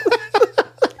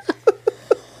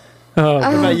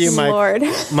 What about you, Mike? Lord.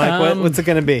 Mike, what's it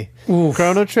going to be?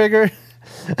 Chrono Trigger?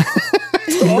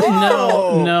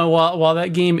 No. While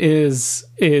that game is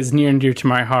near and dear to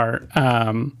my heart,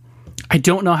 I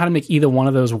don't know how to make either one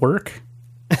of those work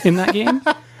in that game.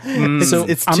 So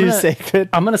it's too sacred.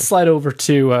 I'm going to slide over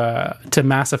to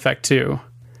Mass Effect 2.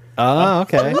 Oh,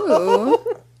 okay.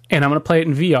 And I'm going to play it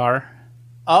in VR.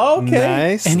 Okay.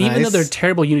 Nice. And even though they're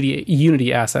terrible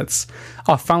Unity assets,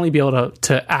 I'll finally be able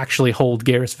to actually hold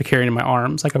Garrus Vakarian in my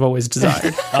arms like I've always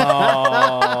desired.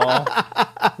 Oh,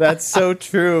 that's so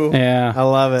true. Yeah. I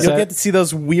love it. You'll get to see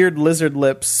those weird lizard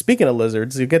lips. Speaking of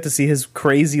lizards, you get to see his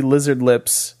crazy lizard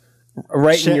lips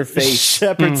right in your face.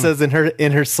 Shepard says in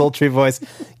her sultry voice,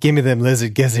 "Give me them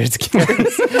lizard gizzards."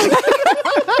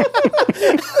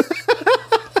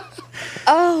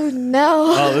 Oh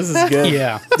no! Oh, this is good.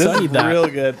 Yeah, this is real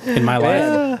good in my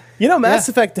life. Mass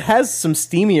Effect has some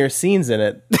steamier scenes in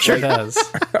it. Sure does.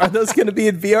 Are those going to be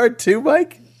in VR too,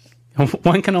 Mike?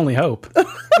 One can only hope.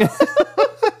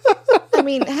 I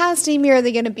mean, how steamier are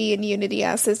they going to be in Unity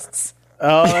assets?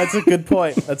 Oh, that's a good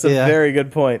point. That's a very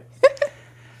good point.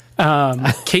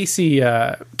 Casey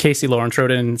Lawrence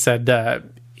wrote in and said,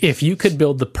 if you could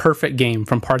build the perfect game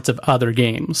from parts of other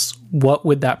games, what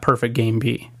would that perfect game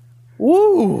be?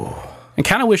 Woo! I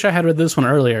kind of wish I had read this one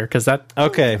earlier because that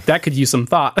could use some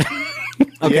thought.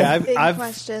 Okay, I've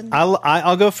question.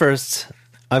 I'll go first.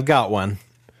 I've got one.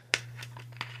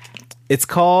 It's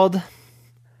called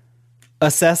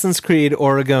Assassin's Creed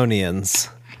Oregonians.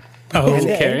 Oh,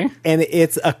 okay. And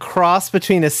it's a cross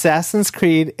between Assassin's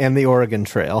Creed and the Oregon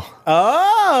Trail.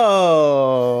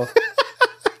 Oh.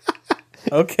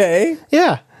 Okay.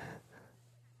 Yeah.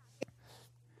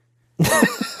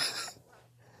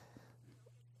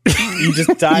 You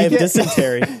just die of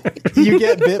dysentery. You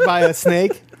get bit by a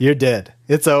snake, you're dead.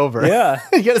 It's over. Yeah.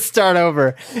 You got to start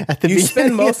over at the beginning. You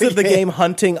spend most of the game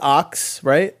hunting ox,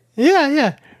 right?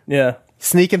 Yeah. Yeah.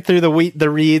 Sneaking through the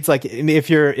reeds, like if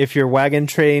your wagon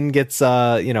train gets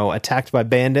attacked by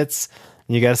bandits,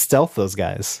 you got to stealth those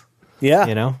guys.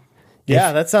 Yeah.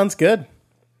 Yeah, that sounds good.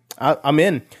 I'm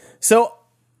in. So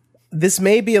this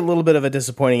may be a little bit of a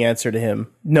disappointing answer to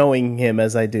him, knowing him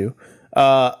as I do.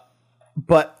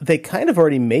 But they kind of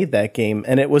already made that game,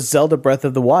 and it was Zelda Breath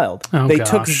of the Wild. Oh, they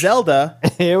took Zelda.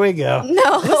 Here we go.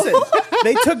 No. Listen,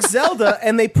 they took Zelda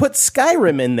and they put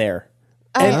Skyrim in there.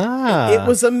 And it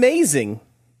was amazing.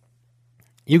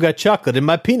 You got chocolate in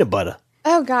my peanut butter.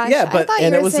 Oh gosh. Yeah, but I thought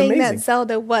and you it were was saying amazing. that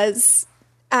Zelda was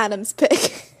Adam's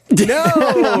pick. No.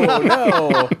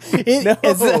 No.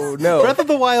 Breath of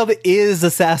the Wild is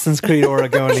Assassin's Creed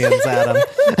Oregonians, Adam.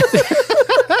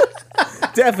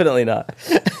 Definitely not.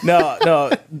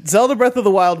 No. Zelda Breath of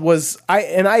the Wild was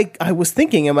I was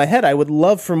thinking in my head I would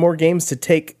love for more games to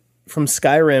take from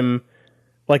Skyrim,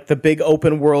 like the big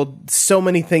open world, so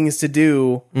many things to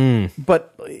do,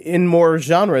 but in more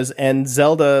genres, and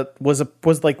Zelda was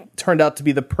like turned out to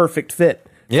be the perfect fit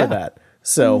for that.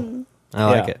 So I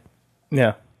like it.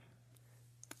 Yeah.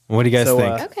 What do you guys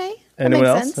think? Okay. That Anyone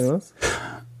makes else? sense.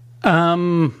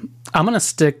 Anyone else?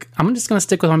 I'm just gonna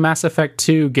stick with my Mass Effect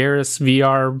 2 Garrus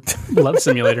VR love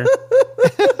simulator.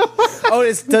 Oh,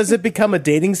 does it become a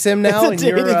dating sim now? It's a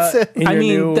dating sim. I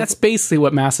mean, that's basically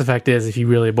what Mass Effect is if you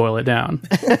really boil it down.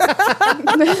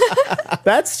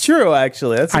 That's true,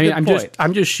 actually. That's a good point.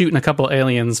 I'm just shooting a couple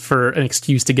aliens for an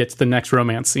excuse to get to the next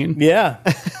romance scene. Yeah.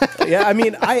 I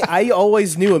mean, I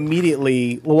always knew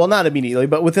immediately, well, not immediately,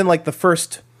 but within like the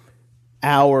first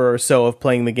hour or so of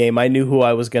playing the game, I knew who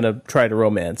I was going to try to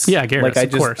romance. Yeah, Garrus,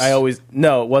 of course.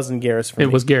 No, it wasn't Garrus for me.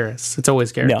 It was Garrus. It's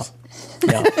always Garrus.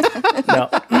 No.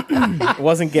 It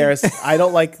wasn't Garrus. I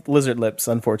don't like lizard lips,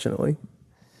 unfortunately.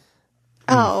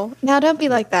 Oh, now don't be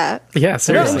like that. Yeah, Don't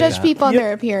seriously. judge people on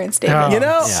their appearance, David. Oh, You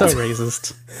know? so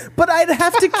racist. But I'd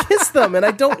have to kiss them, and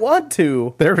I don't want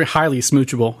to. They're highly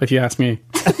smoochable, if you ask me.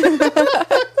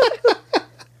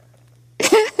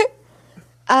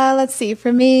 Let's see.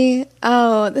 For me,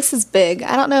 this is big.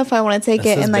 I don't know if I want to take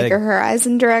it in like big. a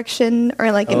Horizon direction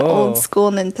or like an old school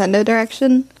Nintendo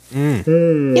direction.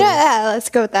 Yeah, let's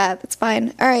go with that. That's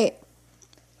fine. All right.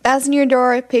 Thousand Year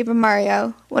Door, Paper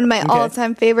Mario, one of my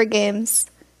all-time favorite games.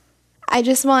 I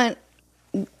just want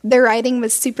the writing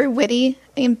was super witty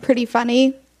and pretty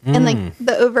funny, and like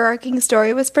the overarching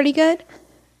story was pretty good.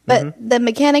 But the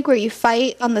mechanic where you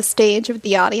fight on the stage with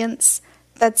the audience,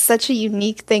 that's such a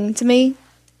unique thing to me.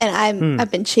 And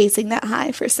I've been chasing that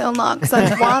high for so long, so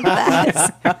I want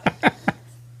that.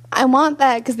 I want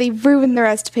that because they ruined the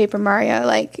rest of Paper Mario.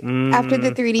 Like, after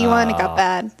the 3D one, it got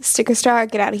bad. Sticker Star,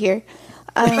 get out of here.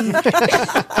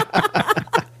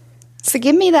 So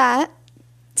give me that.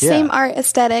 Same art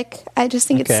aesthetic. I just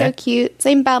think it's so cute.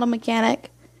 Same battle mechanic.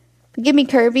 But give me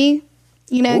Kirby.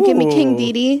 Give me King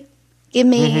Dedede. Give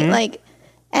me, like,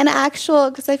 an actual...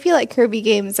 Because I feel like Kirby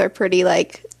games are pretty,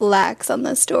 like, lax on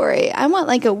the story. I want,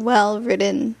 like, a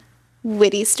well-written,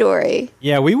 witty story.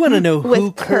 Yeah, we want to know who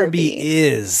With Kirby Kirby.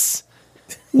 is.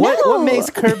 What makes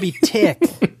Kirby tick?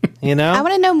 I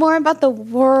want to know more about the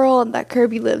world that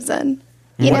Kirby lives in.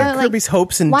 What are Kirby's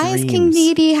hopes and why dreams? is King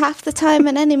Dedede half the time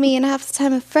an enemy and half the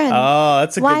time a friend? Oh,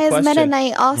 that's a why good question. Why is Meta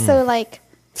Knight also like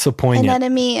So an poignant.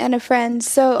 enemy and a friend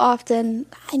so often?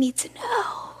 I need to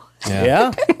know.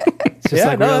 Yeah. Just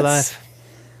like real life.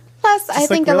 Plus, I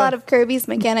think a real lot life. of Kirby's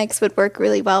mechanics would work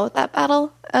really well with that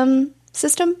battle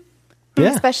system.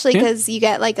 Yeah. Especially because you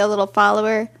get like a little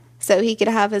follower, so he could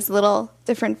have his little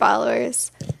different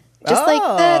followers. Just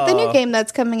like the new game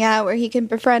that's coming out where he can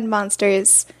befriend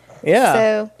monsters. Yeah.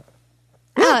 So,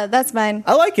 that's mine.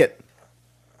 I like it.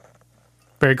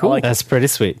 Very cool. like That's pretty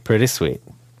sweet. Pretty sweet.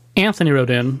 Anthony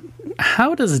wrote in,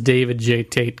 how does David J.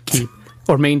 Tate keep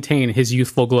or maintain his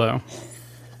youthful glow?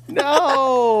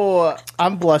 No.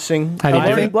 I'm blushing. How do you I'm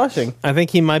do already it? blushing. I think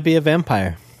he might be a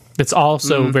vampire. It's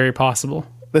also very possible.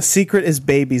 The secret is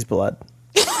baby's blood.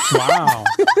 Wow.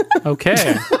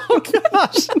 Okay.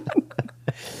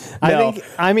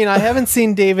 I haven't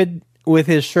seen David with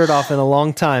his shirt off in a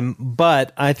long time,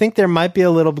 but I think there might be a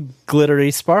little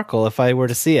glittery sparkle if I were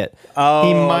to see it. Oh,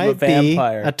 he might be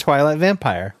a Twilight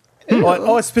vampire.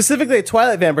 Specifically a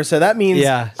Twilight vampire. So that means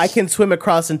I can swim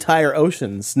across entire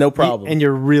oceans, no problem. And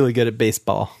you're really good at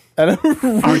baseball. Are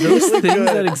those things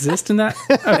that exist in that?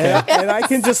 Okay. And I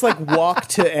can just like walk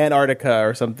to Antarctica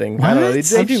or something. What? I don't know.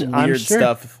 They do weird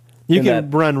stuff. You can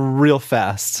run real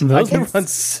fast. I can run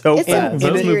so fast.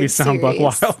 Those movies sound buck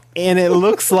wild. And it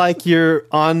looks like you're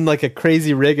on like a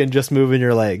crazy rig and just moving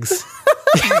your legs.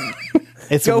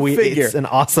 It's it's an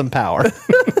awesome power.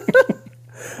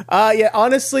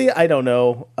 Honestly, I don't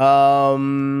know. I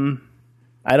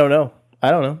don't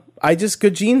know. I just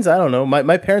good genes. I don't know.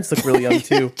 My parents look really young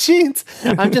too. Genes.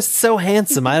 I'm just so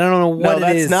handsome. I don't know what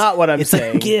it is. That's not what I'm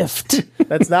saying. It's a gift.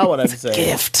 That's not what I'm saying.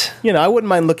 Gift. I wouldn't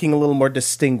mind looking a little more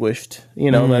distinguished.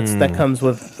 That comes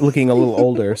with looking a little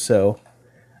older. So,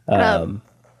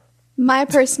 my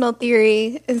personal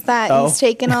theory is that he's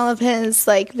taken all of his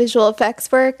visual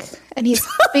effects work and he's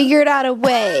figured out a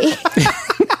way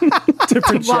to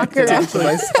project it onto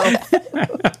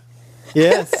myself.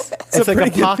 Yes, it's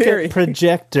like a pocket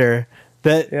projector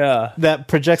that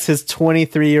projects his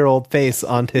 23-year-old face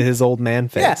onto his old man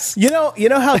face. Yeah. You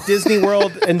know how Disney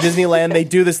World and Disneyland, they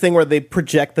do this thing where they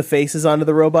project the faces onto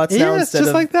the robots now instead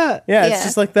of... like that. Yeah, it's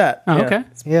just like that. Oh, okay.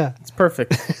 It's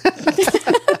perfect.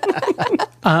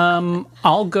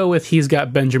 I'll go with he's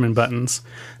got Benjamin Buttons.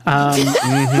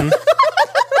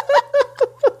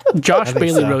 Josh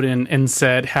Bailey wrote in and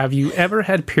said, have you ever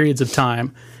had periods of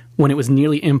time when it was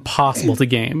nearly impossible to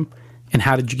game, and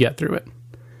how did you get through it?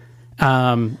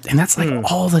 And that's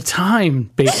all the time,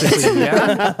 basically.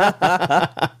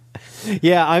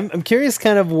 Yeah, I'm curious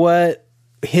kind of what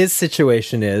his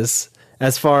situation is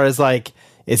as far as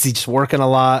is he just working a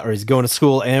lot, or he's going to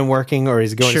school and working, or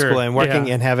he's going to school and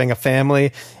working and having a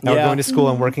family, or going to school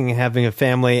and working and having a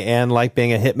family and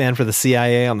being a hitman for the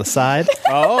CIA on the side.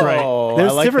 Oh, right.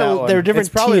 There's different. There are different.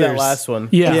 It's probably tiers. that last one.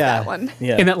 Yeah, that one.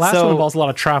 Yeah. And that last one involves a lot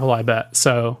of travel, I bet.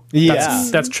 So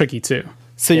that's tricky too.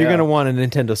 So you're going to want a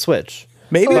Nintendo Switch.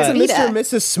 Maybe it's a Mr. and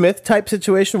Mrs. Smith type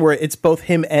situation where it's both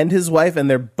him and his wife, and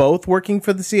they're both working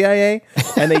for the CIA,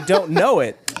 and they don't know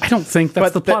it. I don't think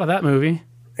that's the plot of that movie.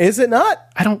 Is it not?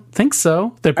 I don't think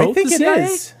so. They're both the CIA?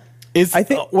 I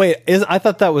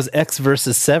thought that was X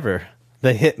versus Sever,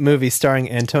 the hit movie starring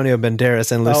Antonio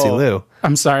Banderas and Lucy Liu.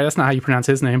 I'm sorry, that's not how you pronounce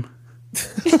his name.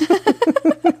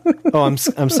 I'm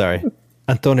sorry.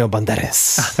 Antonio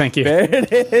Banderas. Thank you. There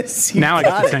it is. Now I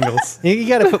got the tingles. You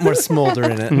got to put more smolder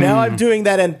in it. Now I'm doing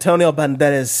that Antonio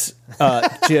Banderas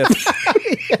gif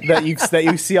that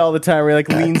you see all the time, where he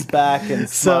leans back and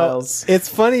smiles. So it's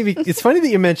funny that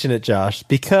you mention it, Josh,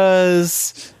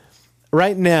 because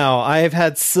right now I have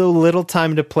had so little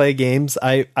time to play games.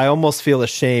 I almost feel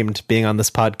ashamed being on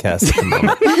this podcast at the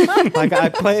moment. I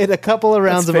played a couple of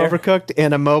rounds of Overcooked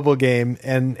and a mobile game,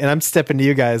 and I'm stepping to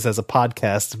you guys as a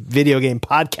video game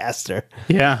podcaster.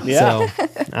 Yeah. So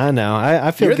I know.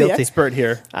 I feel guilty. You're the expert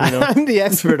here. I'm the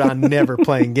expert on never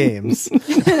playing games.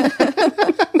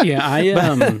 Yeah,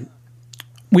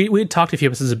 we had talked a few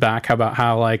episodes back about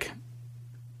how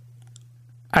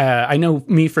I know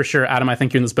me for sure, Adam, I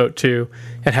think you're in this boat too,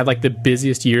 had the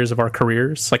busiest years of our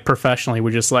careers. Professionally, we're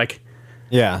just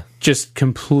just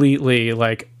completely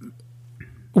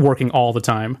working all the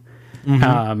time.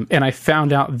 Mm-hmm. And I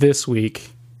found out this week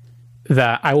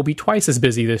that I will be twice as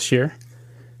busy this year.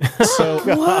 So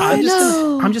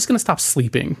I'm just gonna stop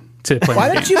sleeping to play.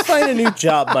 Why don't you find a new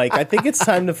job, Mike? I think it's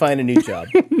time to find a new job.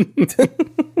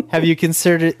 Have you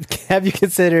considered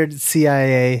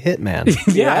CIA hitman?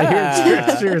 Yeah,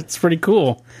 it's pretty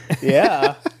cool.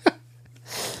 Yeah.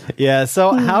 Yeah.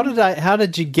 So how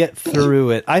did you get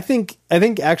through it? I think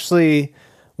actually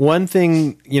one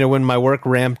thing, when my work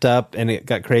ramped up and it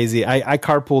got crazy, I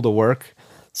carpool to work.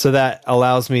 So that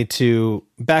allows me to,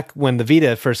 back when the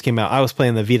Vita first came out, I was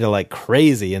playing the Vita like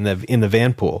crazy in the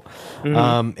van pool.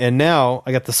 Mm-hmm. And now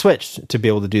I got the Switch to be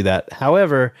able to do that.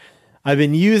 However, I've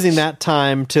been using that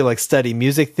time to study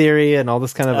music theory and all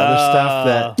this kind of other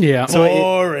stuff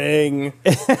boring.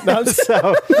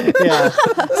 So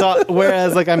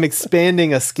whereas I'm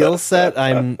expanding a skill set,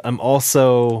 I'm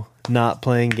also not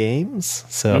playing games.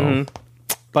 So,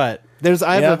 but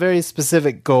I have a very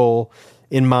specific goal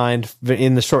in mind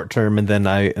in the short term, and then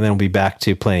I'll be back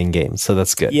to playing games. So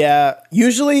that's good. Yeah.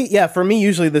 For me,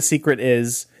 usually the secret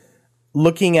is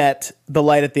looking at the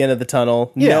light at the end of the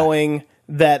tunnel, knowing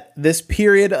that this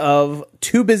period of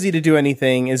too busy to do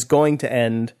anything is going to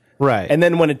end. Right. And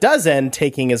then when it does end,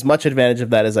 taking as much advantage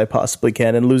of that as I possibly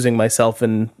can and losing myself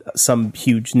in some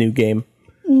huge new game.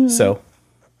 So,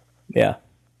 yeah.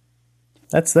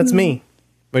 That's me.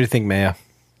 What do you think, Maya?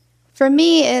 For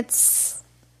me, it's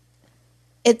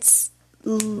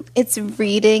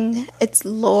reading, it's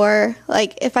lore.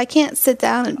 Like, if I can't sit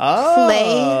down and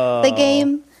play the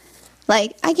game,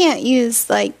 like, I can't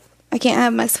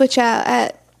have my Switch out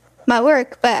at my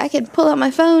work, but I can pull out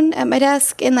my phone at my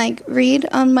desk and, like, read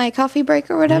on my coffee break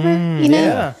or whatever, you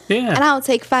know? Yeah. And I'll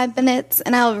take 5 minutes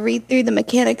and I'll read through the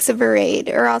mechanics of a raid,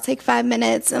 or I'll take 5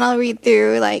 minutes and I'll read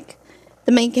through, like,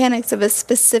 the mechanics of a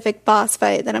specific boss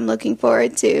fight that I'm looking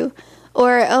forward to.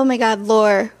 Or, oh my god,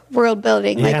 lore, world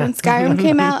building. Like, when Skyrim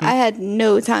came out, I had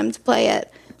no time to play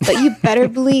it. But you better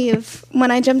believe,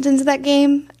 when I jumped into that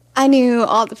game, I knew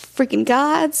all the freaking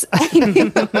gods. I knew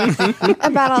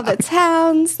about all the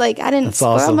towns. Like, I didn't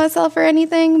spoil myself or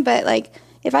anything, but, like,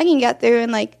 if I can get through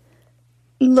and, like,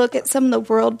 look at some of the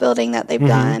world building that they've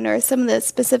done, or some of the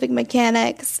specific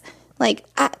mechanics, like,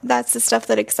 that's the stuff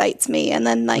that excites me. And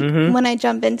then, like, when I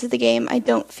jump into the game, I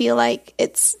don't feel like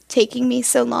it's taking me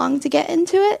so long to get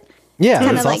into it. Yeah,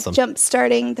 kind of like jump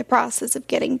starting the process of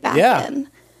getting back in.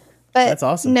 But that's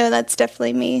awesome. No, that's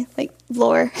definitely me. Like,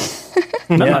 lore.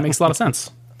 No, that makes a lot of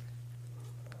sense.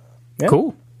 Yeah.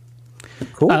 Cool.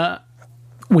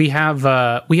 We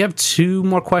have 2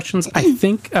 more questions. I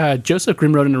think Joseph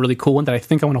Grimm wrote in a really cool one that I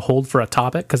think I want to hold for a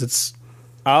topic because it's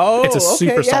a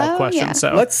super solid question. Yeah.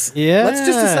 So let's just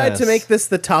decide to make this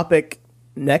the topic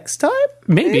next time.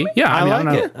 Maybe. Yeah. I like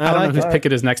don't know. it. I don't know whose pick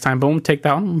it is next time, but we'll take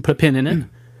that one and put a pin in it.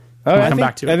 We'll come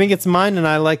back to it. I think it's mine, and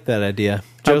I like that idea.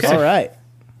 Joseph, All right.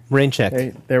 rain check.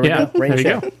 There we go. Rain there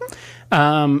check. you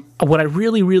go. What I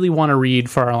really, really want to read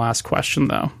for our last question,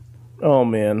 though. Oh,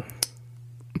 man.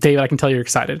 David, I can tell you're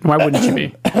excited. Why wouldn't you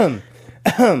be?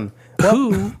 Who?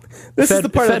 This is the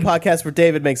part of the podcast where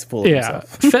David makes a fool of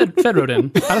himself. Fed wrote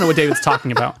in. I don't know what David's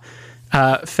talking about.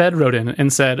 Fed wrote in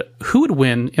and said, who would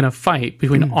win in a fight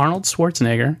between Arnold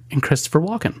Schwarzenegger and Christopher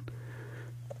Walken?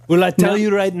 Well, I tell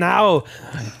you right now,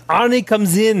 Arnie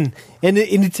comes in and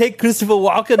he take Christopher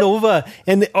Walken over,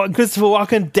 and Christopher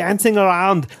Walken dancing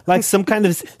around like some kind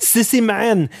of sissy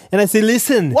man. And I say,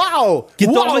 listen. Wow. Get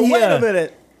over here. Wait a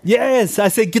minute. Yes, I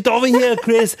say, get over here,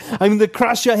 Chris. I'm going to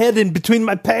crush your head in between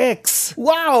my pecs.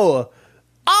 Wow.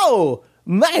 Oh,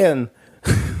 man.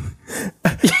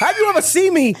 Have you ever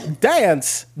seen me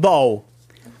dance, though?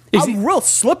 I'm real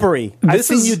slippery. I've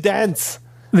seen you dance.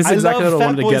 This is exactly love what I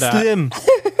wanted to get at. Slim.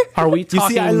 Are we talking? You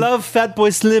see, I love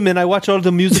Fatboy Slim, and I watch all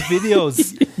the music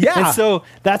videos. Yeah. And so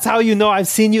that's how you know I've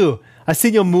seen you. I've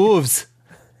seen your moves.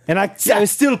 And I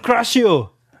still crush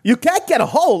you. You can't get a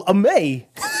hold of me,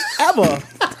 ever.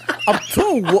 I'm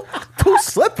too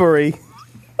slippery.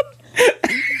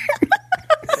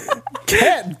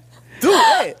 Can't do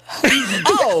it.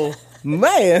 Oh,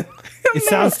 man. It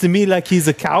sounds to me like he's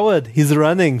a coward. He's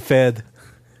running, Fed.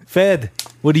 Fed,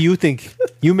 what do you think?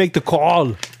 You make the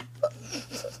call.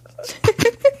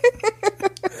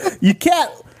 You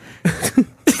can't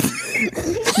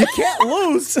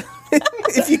lose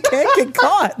if you can't get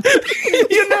caught.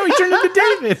 You know, he turned into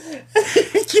David.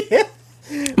 Yeah.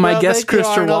 My guest,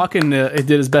 Christopher Walken, did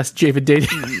his best David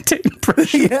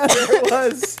impression. Yeah, it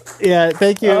was. Yeah,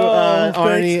 thank you,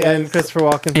 Arnie and Christopher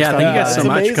Walken. Yeah, thank you guys so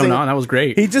much amazing. for coming on. That was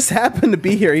great. He just happened to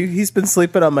be here. He's been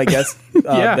sleeping on my guest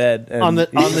bed. And on the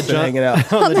junk, hanging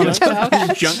out. on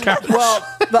the junk couch. Well,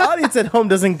 the audience at home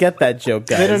doesn't get that joke,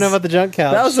 guys. They don't know about the junk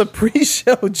couch. That was a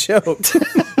pre-show joke.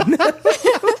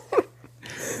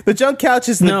 The junk couch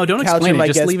is the don't couch explain in my it.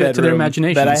 Just guest leave it to their bedroom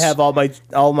imaginations. that I have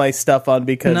all my stuff on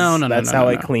because that's how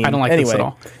I clean. I don't like this at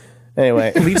all.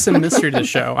 Anyway, leave some mystery to the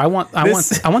show. I want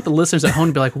the listeners at home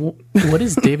to be like, what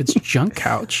is David's junk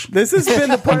couch? This has been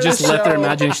the part and just of the let show. their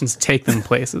imaginations take them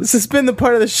places. This has been the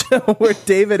part of the show where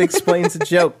David explains a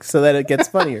joke so that it gets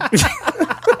funnier.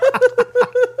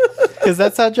 Because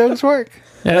that's how jokes work.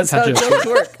 Yeah, that's how jokes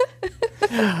work.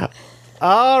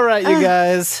 All right, you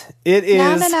guys. It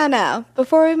is. No.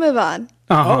 Before we move on.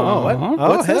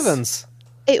 Oh, heavens.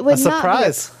 It would A not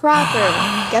surprise. be a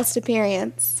proper guest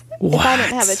appearance if I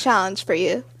didn't have a challenge for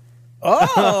you.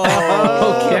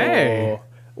 Oh. Okay.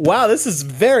 Wow, this is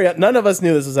very... None of us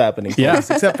knew this was happening. Yeah.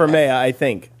 Except for Maya, I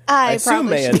think. I assume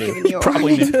probably Maya should knew. have given you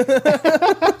Probably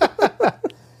did.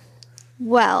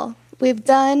 Well, we've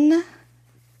done,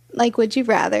 like, Would You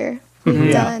Rather.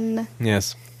 We've done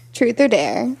Yes. Truth or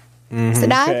Dare. So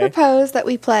now I propose that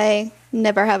we play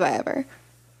Never Have I Ever.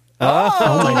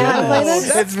 Oh, Do you know how to play this?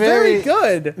 That's It's very-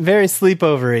 good. Very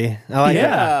sleepovery. I like that.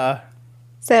 Yeah.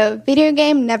 So, video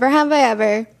game Never Have I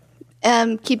Ever.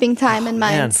 Keeping time in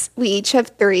mind, man. we each have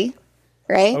 3,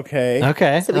 right? Okay.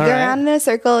 Okay. So we all go right. around in a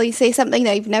circle. You say something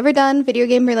that you've never done, video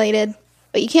game related,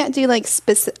 but you can't do like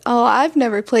specific. Oh, I've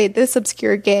never played this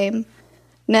obscure game.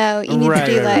 No, you need to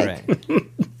do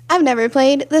I've never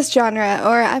played this genre,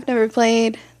 or I've never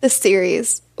played this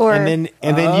series, or and then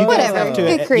you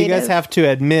guys have to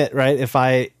admit, right?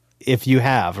 If you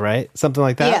have, right, something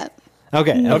like that. Yeah.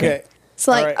 Okay. It's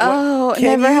like,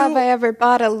 never have I ever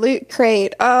bought a loot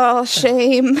crate. Oh,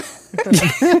 shame.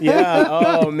 Yeah.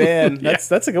 Oh man, that's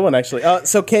a good one actually.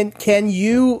 So can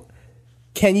you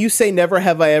say never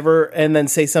have I ever and then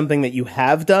say something that you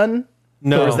have done?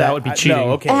 No, that would be cheating.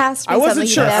 No, okay. It has to be something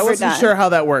you've never I wasn't done. sure how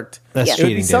that worked. That's It would cheating,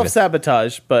 be David.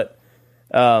 self-sabotage, but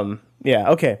yeah,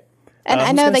 okay. And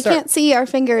I know they can't see our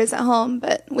fingers at home,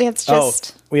 but we have to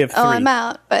just. we have 3. I'm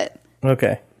out, but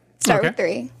Okay. start with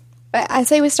 3. But I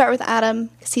say we start with Adam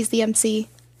because he's the MC.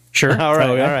 Sure. All right.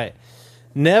 Okay. All right.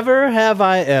 Never have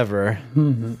I ever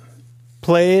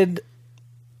played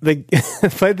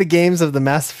the games of the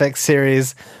Mass Effect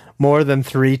series more than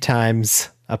 3 times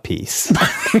a piece.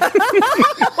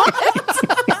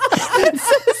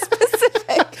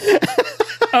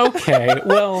 Okay,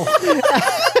 well,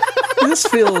 this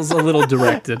feels a little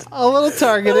directed. A little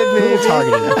targeted,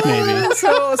 maybe.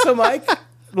 So Mike,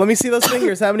 let me see those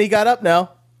fingers. How many you got up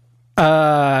now?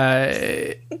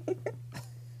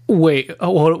 Wait.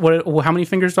 What? How many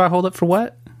fingers do I hold up for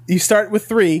what? You start with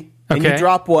 3, and you Okay.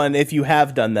 drop 1 if you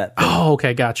have done that thing. Oh,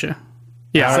 okay, gotcha.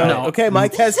 Yeah, So, no, okay,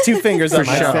 Mike has 2 fingers up.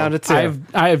 for sure. found it too.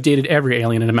 I have dated every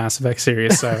alien in a Mass Effect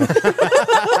series, so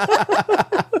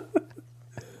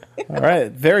All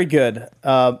right, very good.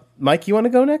 Mike, you want to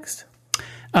go next?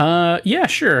 yeah,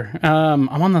 sure. I'm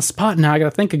on the spot now. I got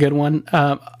to think a good one.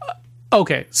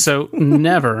 Okay, so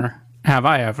never have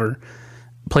I ever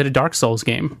played a Dark Souls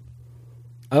game.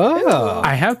 Oh.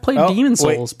 I have played Oh, Demon wait.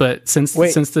 Souls, but since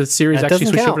the series That actually doesn't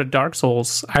switched count. over to Dark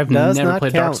Souls, I've Does never not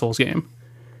played a Dark count. Souls game.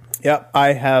 Yep,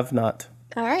 I have not.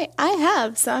 All right, I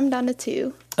have, so I'm down to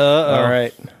 2. All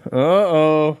right.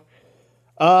 All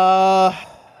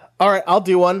right, I'll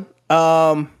do one.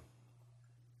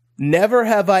 Never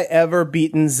have I ever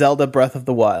beaten Zelda Breath of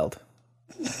the Wild.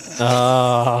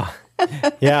 Yeah.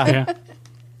 Yeah.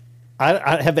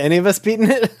 I have any of us beaten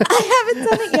it? I haven't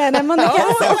done it yet. I'm on the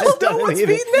council. No one's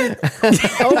beaten it.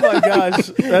 Oh my gosh,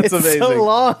 that's It's amazing. so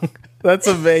long. That's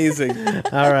amazing.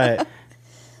 All right.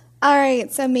 All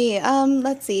right, so me.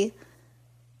 Let's see.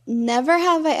 Never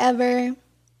have I ever.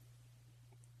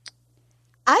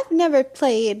 I've never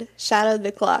played Shadow of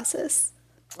the Colossus.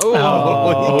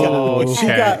 Oh, she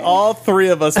got all 3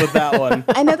 of us with that one.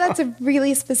 I know that's a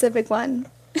really specific one.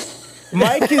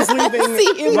 Mike is leaving.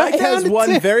 See, Mike has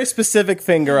one very specific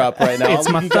finger up right now. It's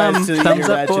I'll my leave you guys thumb. to your Thumbs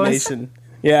up, boys. imagination.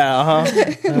 Yeah,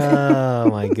 Oh,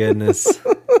 my goodness.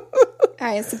 All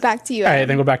right, so back to you. All right, Adam.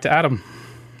 then go back to Adam.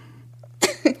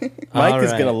 Mike All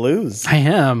is right. gonna lose. I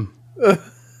am.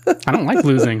 I don't like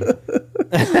losing.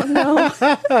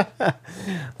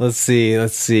 Let's see.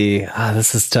 This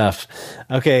is tough.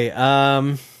 Okay.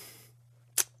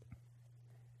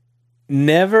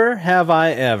 Never have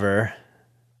I ever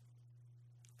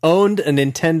owned a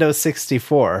Nintendo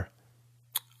 64.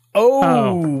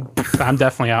 Oh, I'm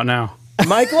definitely out now.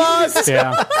 Mike lost.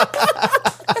 Yeah.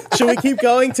 Should we keep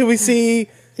going till we see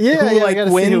who I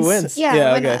gotta see who wins. Yeah,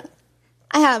 Yeah, why okay. not?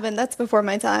 I haven't. That's before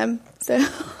my time. So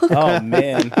Oh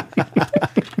man.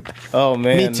 Oh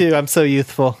man. Me too. I'm so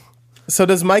youthful. So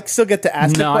does Mike still get to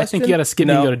ask? No, a I think question? you gotta skip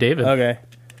me and go to David. Okay.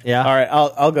 Yeah. All right.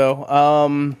 I'll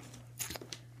go.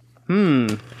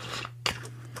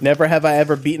 Never have I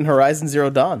ever beaten Horizon Zero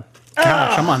Dawn.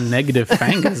 Gosh, I'm on negative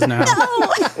fangas now.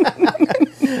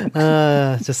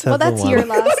 Just have well, the that's one. your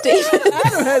last, David.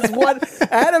 Adam has one.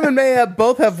 Adam and Maya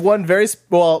both have one very.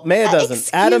 Well, Maya doesn't.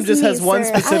 Excuse Adam just me, has one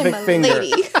sir. specific I am a finger.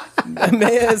 lady.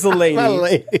 Maya is a lady, I'm a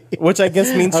lady. which I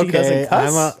guess means she doesn't Okay,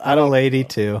 cuss. I'm a lady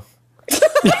too.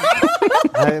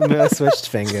 I switched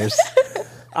fingers.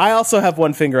 I also have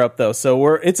one finger up though,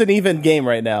 so it's an even game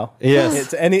right now.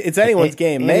 Yes. It's anyone's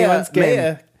game. Anyone's game.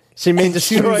 Maya She may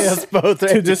destroy choose us both to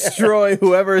right destroy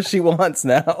whoever she wants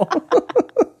now.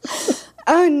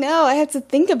 Oh no, I have to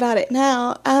think about it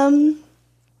now.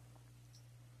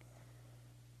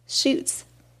 Shoots.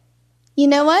 You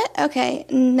know what? Okay,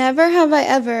 never have I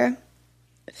ever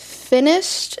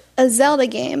finished a Zelda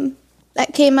game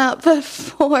that came out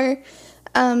before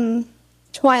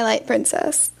Twilight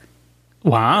Princess.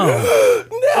 Wow.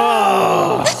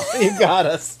 You got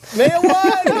us. Maya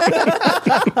won.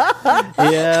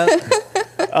 Yeah.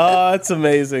 Oh, that's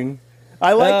amazing.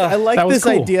 I like that was this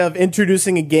cool. idea of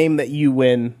introducing a game that you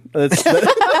win. It's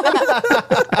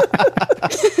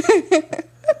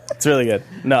really good.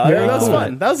 No, that was cool.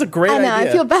 fun. That was a great I know, idea.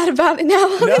 I feel bad about it now.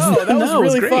 No, that was No, it was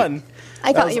really great. fun.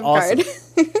 I That caught was you awesome. off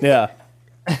guard.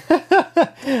 Yeah.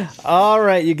 All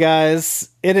right, you guys.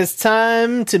 It is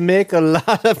time to make a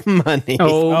lot of money.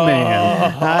 Oh,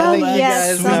 man. I think you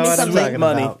guys know what I'm talking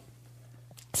money. about.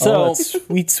 So,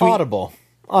 sweet. Audible.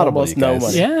 Almost no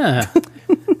money. Yeah.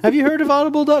 Have you heard of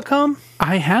Audible.com?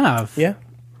 I have. Yeah.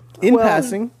 In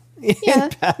passing. Yeah.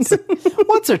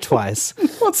 Once or twice.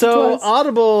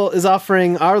 Audible is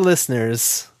offering our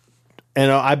listeners,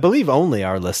 and I believe only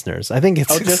our listeners. I think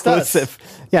it's exclusive.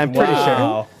 Yeah, I'm pretty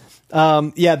sure.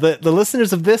 The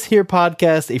listeners of this here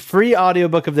podcast, a free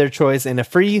audiobook of their choice and a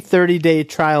free 30-day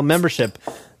trial membership.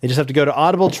 They just have to go to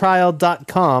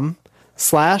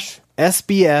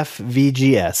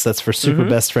audibletrial.com/SBFVGS. That's for Super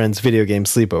Best Friends Video Game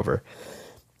Sleepover.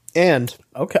 And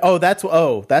okay. That's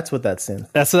what that stands.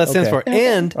 That's what that stands for.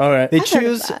 Okay. And all right. they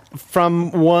choose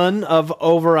from one of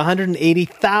over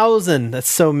 180,000. That's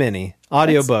so many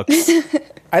audiobooks.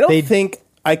 I don't think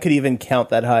I could even count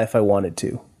that high if I wanted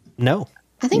to. No.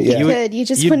 I think you could. You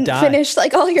just wouldn't finish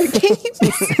like all your games.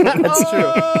 That's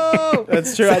true.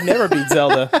 That's true. I'd never beat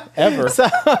Zelda ever.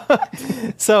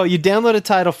 So you download a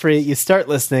title free. You start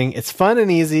listening. It's fun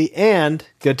and easy and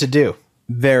good to do.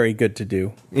 Very good to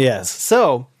do. Yes.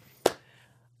 So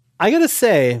I gotta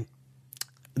say,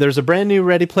 there's a brand new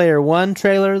Ready Player One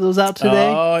trailer that was out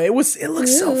today. Oh, it looks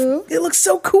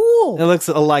so cool. It looks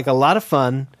like a lot of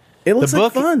fun. It looks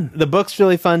like fun. The book's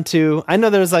really fun too. I know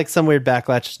there's like some weird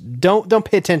backlash. Don't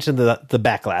pay attention to the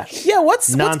backlash. Yeah,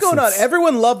 what's going on?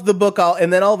 Everyone loved the book,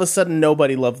 and then all of a sudden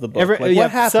nobody loved the book. What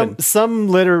happened? Some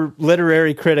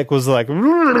literary critic was like,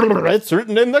 "It's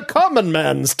written in the common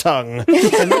man's tongue,"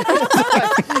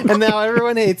 and now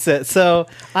everyone hates it. So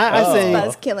I say,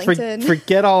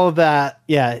 forget all of that.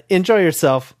 Yeah, enjoy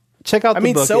yourself. Check out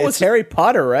the book. So was Harry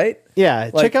Potter, right? Yeah,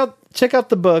 check out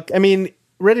the book. I mean,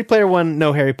 Ready Player One,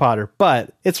 no Harry Potter,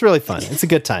 but it's really fun. It's a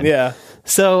good time. Yeah.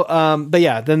 So, but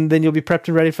yeah, then you'll be prepped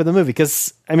and ready for the movie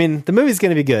because I mean the movie's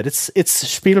going to be good. It's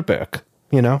Spielberg,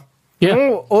 you know.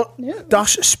 Yeah.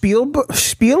 Das Spielberg.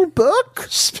 Spielberg.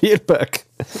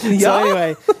 Yeah. So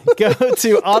anyway, go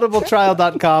to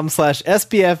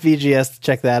audibletrial.com/SPFVGS to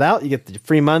check that out. You get the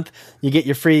free month. You get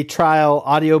your free trial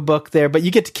audiobook there, but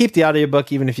you get to keep the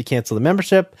audiobook even if you cancel the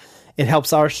membership. It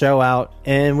helps our show out,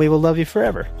 and we will love you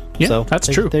forever. Yeah, so that's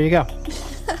true. There you go.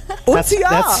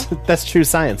 That's true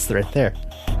science right there.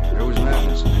 There was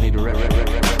madness in any direction.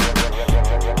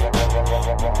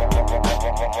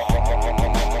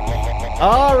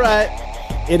 All right.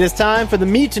 It is time for the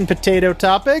meat and potato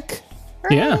topic.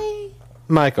 Yeah.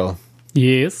 Michael.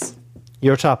 Yes.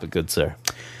 Your topic, good sir.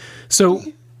 So,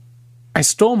 I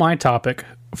stole my topic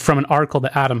from an article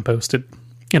that Adam posted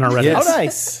in our Reddit. Yes. Oh,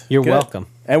 nice. You're welcome.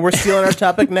 And we're stealing our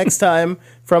topic next time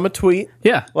from a tweet.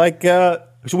 Yeah. Like,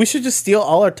 we should just steal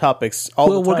all our topics all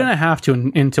the time. Well, we're going to have to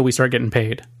until we start getting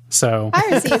paid. So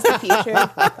Piracy is the future.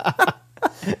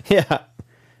 Yeah.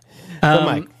 So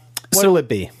Mike, what'll it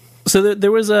be? So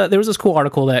there was this cool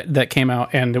article that came out,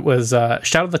 and it was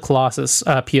Shadow of the Colossus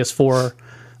PS4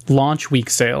 launch week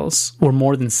sales were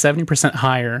more than 70%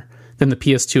 higher than the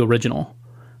PS2 original.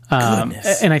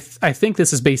 And I think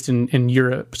this is based in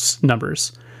Europe's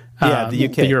numbers. Yeah, the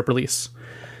UK. The Europe release.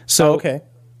 So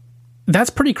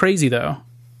that's pretty crazy, though.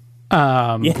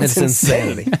 It's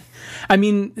insanity. I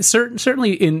mean,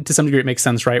 certainly to some degree it makes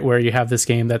sense, right? Where you have this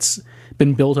game that's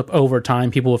been built up over time.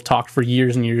 People have talked for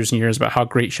years and years and years about how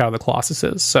great Shadow of the Colossus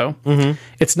is. So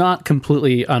it's not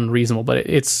completely unreasonable, but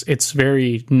it's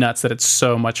very nuts that it's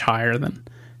so much higher than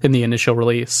the initial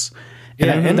release.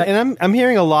 And I'm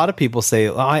hearing a lot of people say,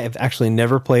 I've actually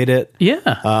never played it.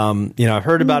 Yeah. I've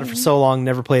heard about it for so long,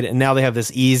 never played it, and now they have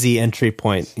this easy entry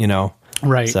point,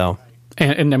 Right. So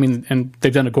and I mean, and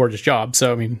they've done a gorgeous job.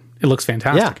 So I mean, it looks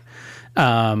fantastic.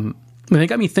 Yeah. And it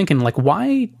got me thinking, like,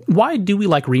 why do we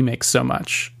like remakes so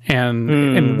much?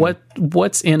 And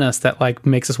what's in us that like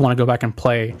makes us want to go back and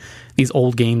play these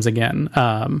old games again?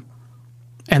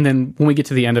 And then when we get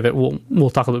to the end of it, we'll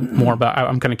talk a little bit more about.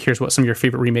 I'm kind of curious what some of your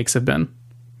favorite remakes have been.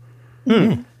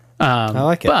 I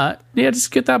like it. But yeah,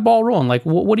 just get that ball rolling. Like,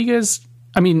 what do you guys?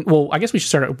 I mean, well, I guess we should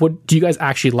start. What do you guys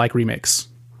actually like remakes?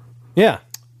 Yeah,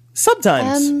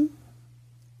 sometimes.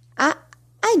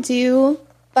 I do,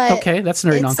 but okay, that's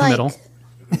very non-committal.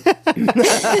 Well,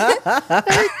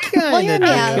 hear me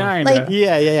out. Like,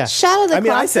 yeah. Shadow of the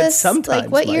Colossus. I said sometimes.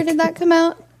 Like, what year did that come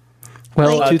out?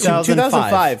 Well, like,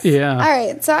 2005. Yeah. All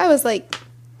right, so I was like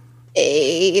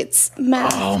 8,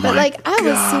 math, but like I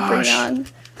was super young.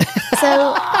 So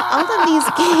all of these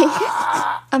games,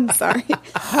 I'm sorry.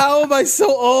 How am I so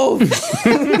old?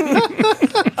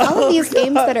 All of these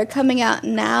games that are coming out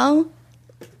now,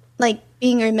 like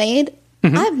being remade,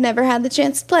 I've never had the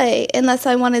chance to play unless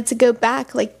I wanted to go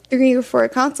back like 3 or 4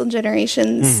 console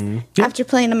generations after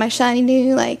playing on my shiny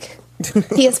new like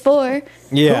PS4.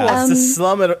 Yeah, who wants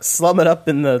to slum it up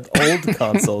in the old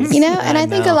consoles? You know, and I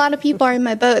think a lot of people are in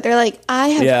my boat. They're like, I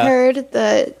have heard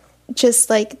the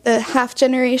half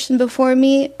generation before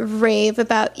me rave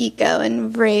about Eco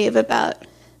and rave about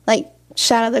like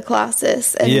Shadow of the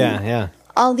Colossus and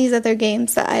all these other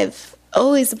games that I've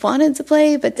always wanted to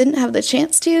play but didn't have the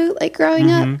chance to like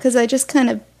growing up because I just kind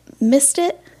of missed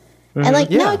it. And like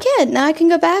now I can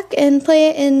go back and play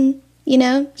it in, you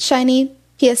know, shiny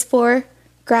PS4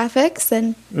 graphics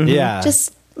and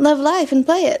just love life and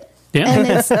play it. Yeah. And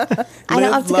it's I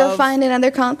don't have to go find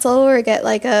another console or get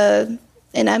like an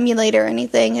emulator or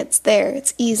anything. It's there.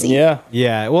 It's easy.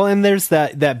 Yeah. Well, and there's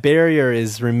that barrier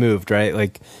is removed, right?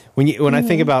 Like when I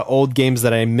think about old games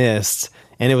that I missed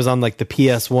and it was on like the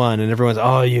PS1 and everyone's,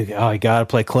 you gotta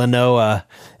play Klonoa.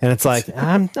 And it's like,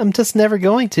 I'm just never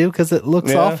going to because it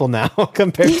looks awful now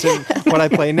compared to what I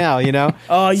play now, you know?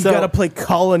 You gotta play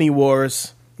Colony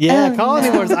Wars. Yeah, Colony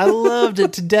Wars. I loved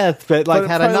it to death, but like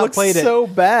had I not played it so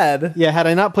bad. Yeah, had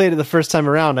I not played it the first time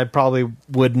around, I probably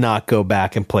would not go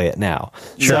back and play it now.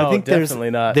 So no, I think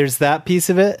definitely not. There's that piece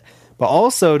of it, but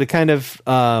also to kind of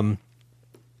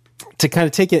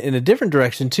take it in a different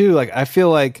direction too. Like I feel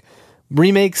like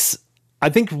remakes, I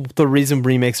think the reason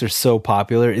remakes are so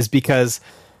popular is because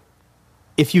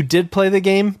if you did play the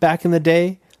game back in the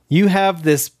day, you have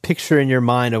this picture in your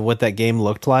mind of what that game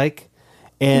looked like.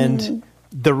 And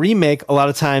the remake a lot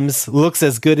of times looks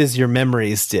as good as your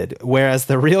memories did, whereas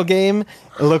the real game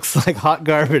looks like hot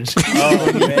garbage.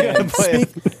 Oh, man.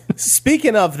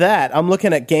 Speaking of that, I'm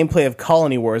looking at gameplay of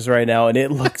Colony Wars right now, and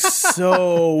it looks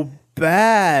so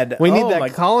bad. We need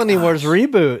that Colony Wars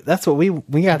reboot. That's what we got.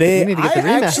 We need to get the remaster.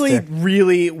 I actually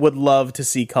really would love to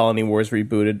see Colony Wars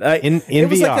rebooted. In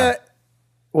VR.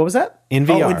 What was that? In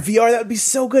VR. Oh, in VR, that would be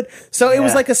so good. So it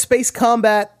was like a space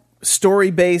combat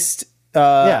story-based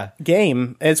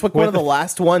game. It's like one of the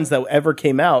last ones that ever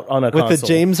came out on a console. With the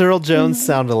James Earl Jones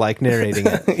sound-alike narrating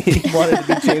it. He wanted to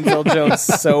be James Earl Jones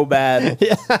so bad.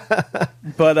 Yeah.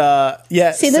 But,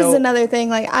 See, this is another thing.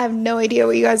 Like, I have no idea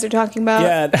what you guys are talking about.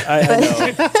 Yeah, I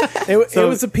know. It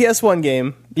was a PS1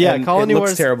 game. Yeah, Colony Wars.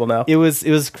 It looks terrible now. It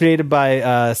was created by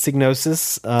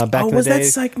Psygnosis back in the day. Was that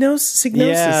Psygnosis?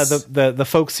 Yeah, the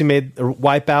folks who made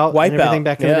Wipeout and everything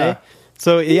back in the day.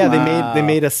 So they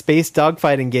made a space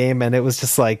dogfighting game, and it was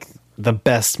just like the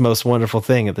best, most wonderful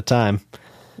thing at the time.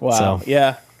 Wow. So.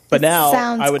 Yeah, but now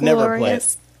I would never play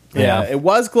it. Yeah, it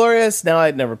was glorious. Now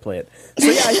I'd never play it. So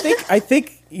yeah, I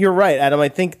think you're right, Adam. I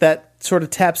think that sort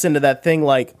of taps into that thing.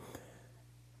 Like,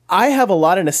 I have a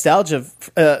lot of nostalgia.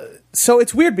 So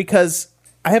it's weird because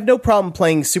I have no problem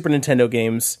playing Super Nintendo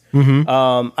games.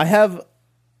 I have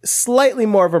slightly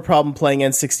more of a problem playing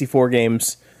N64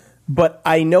 games. But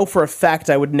I know for a fact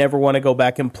I would never want to go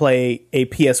back and play a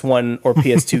PS1 or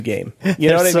PS2 game.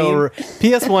 You know what I mean?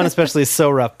 PS1 especially is so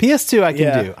rough. PS2 I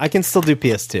can do. I can still do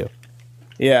PS2.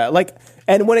 Yeah, like,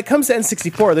 and when it comes to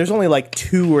N64, there's only like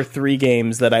 2 or 3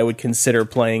 games that I would consider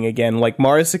playing again. Like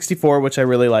Mario 64, which I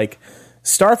really like.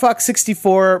 Star Fox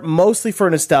 64, mostly for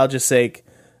nostalgia's sake.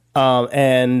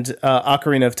 And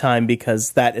Ocarina of Time,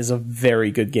 because that is a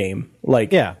very good game.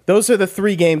 Like, those are the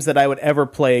 3 games that I would ever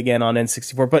play again on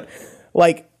N64. But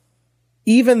like,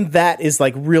 even that is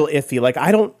like real iffy. Like,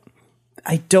 I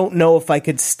don't know if I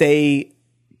could stay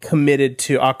committed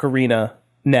to Ocarina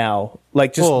now.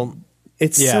 Like, just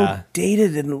it's so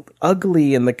dated and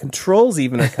ugly, and the controls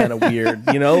even are kind of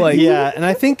weird. You know, like and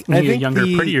I think younger,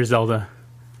 prettier Zelda.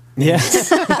 Yes,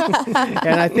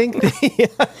 and I think I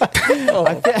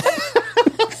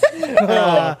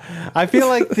feel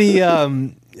like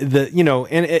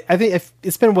I think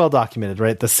it's been well documented,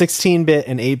 right? The 16-bit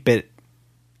and 8-bit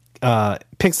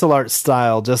pixel art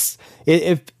style just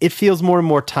it feels more and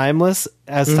more timeless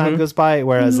as time goes by.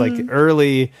 Whereas like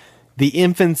the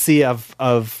infancy of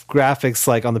graphics,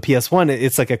 like on the PS1,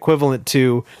 it's like equivalent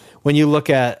to when you look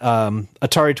at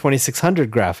Atari 2600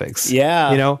 graphics.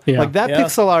 Like that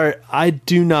pixel art I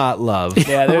do not love.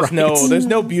 Yeah, there's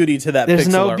no beauty to that. There's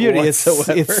pixel no art beauty.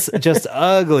 whatsoever. It's just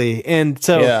ugly. And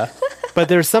so but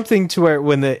there's something to where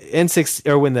when the N6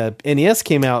 or when the NES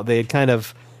came out, they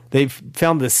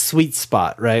found this sweet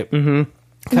spot, right? Kind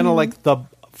of like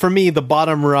for me the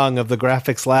bottom rung of the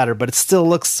graphics ladder, but it still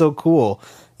looks so cool,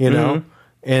 you know?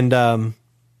 And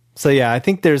so yeah, I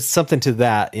think there's something to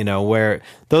that, you know, where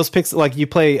those pixels, like you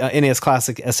play NES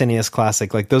Classic, SNES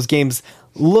Classic, like those games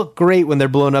look great when they're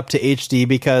blown up to HD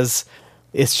because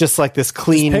it's just like this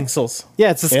clean pixels.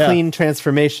 Yeah, it's this clean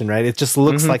transformation, right? It just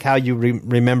looks like how you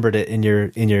remembered it in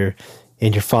your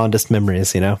fondest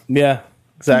memories, you know? Yeah.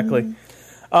 exactly.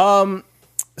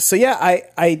 So yeah,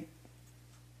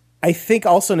 I think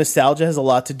also nostalgia has a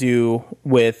lot to do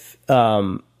with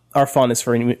our fondness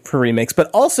for remakes, but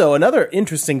also another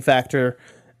interesting factor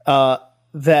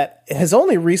that has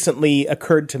only recently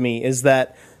occurred to me is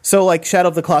that, so like Shadow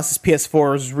of the Colossus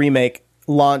PS4's remake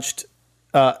launched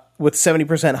with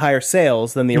 70% higher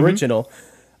sales than the original.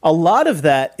 A lot of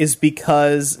that is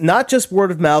because not just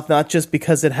word of mouth, not just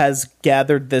because it has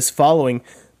gathered this following,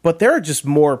 but there are just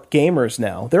more gamers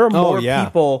now. There are more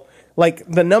people. Like,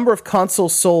 the number of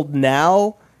consoles sold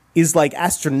now is like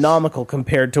astronomical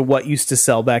compared to what used to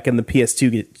sell back in the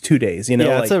PS2 days. You know,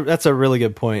 yeah, that's a really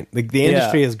good point. The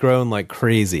industry has grown like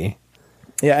crazy.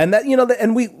 Yeah, and that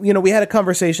and we had a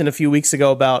conversation a few weeks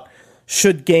ago about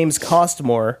should games cost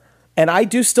more, and I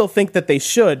do still think that they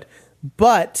should.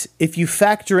 But if you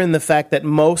factor in the fact that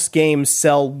most games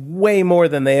sell way more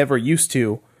than they ever used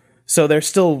to, so they're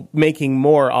still making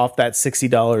more off that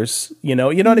 $60, you know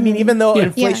what I mean? Even though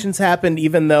inflation's happened,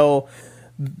 even though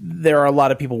there are a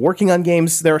lot of people working on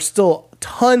games, there are still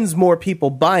tons more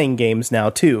people buying games now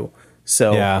too.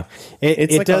 So yeah,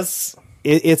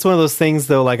 it's one of those things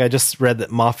though. Like I just read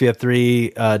that Mafia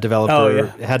 3 developer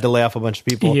had to lay off a bunch of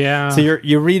people. Yeah. So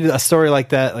you read a story like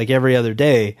that like every other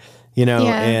day,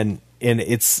 and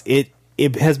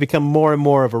it has become more and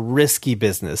more of a risky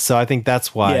business. So I think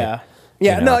that's why.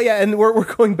 And we're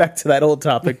going back to that old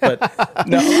topic, but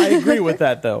no, I agree with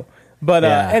that though. But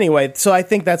anyway, so I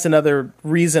think that's another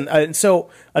reason. So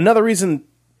another reason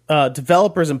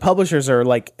developers and publishers are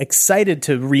like excited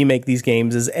to remake these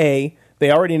games is A, they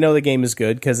already know the game is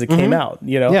good because it came out,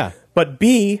 Yeah. But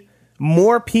B,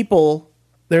 more people.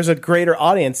 There's a greater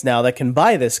audience now that can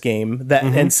buy this game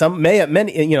and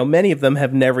many of them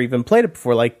have never even played it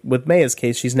before. Like with Maya's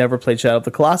case, she's never played Shadow of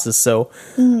the Colossus. So,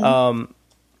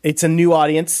 it's a new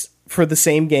audience for the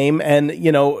same game. And,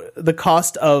 the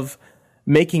cost of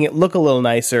making it look a little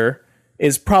nicer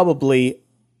is probably,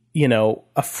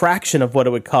 a fraction of what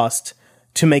it would cost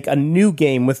to make a new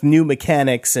game with new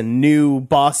mechanics and new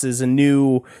bosses and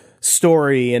new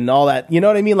story and all that. You know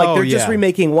what I mean? Like they're just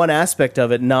remaking one aspect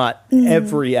of it, not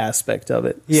every aspect of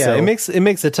it. Yeah, so, it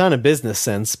makes a ton of business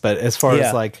sense. But as far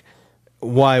as like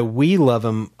why we love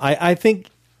them, I think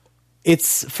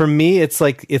for me, it's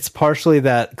like it's partially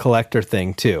that collector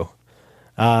thing too,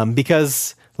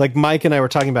 because like Mike and I were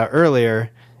talking about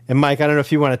earlier, and Mike, I don't know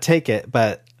if you want to take it,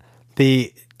 but do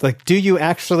you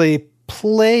actually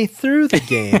play through the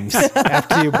games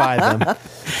after you buy them?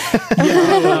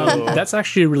 That's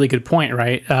actually a really good point,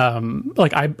 right?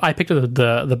 Like I picked up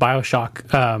the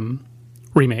BioShock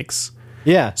remakes.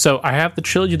 Yeah. So I have the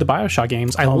trilogy of the BioShock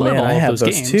games. I love all of those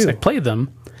games. Too. I played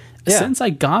them. Yeah. Since I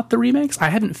got the remakes, I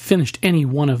hadn't finished any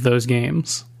one of those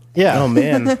games. Yeah. Oh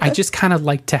man. I just kind of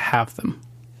like to have them.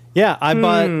 Yeah, I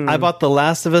bought The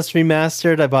Last of Us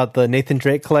Remastered. I bought the Nathan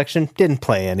Drake collection. Didn't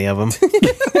play any of them.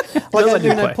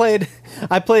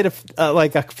 I played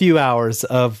a few hours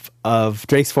of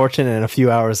Drake's Fortune and a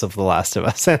few hours of The Last of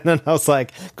Us, and then I was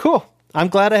like, "Cool, I'm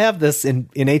glad I have this in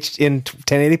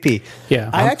 1080p." Yeah,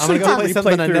 I'm gonna go play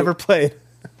something I never played.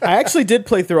 I actually did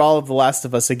play through all of The Last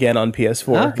of Us again on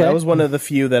PS4. Okay. That was one of the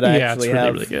few that I actually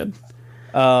have. It's really, really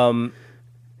good.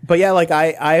 But yeah, like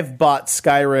I've bought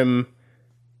Skyrim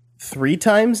 3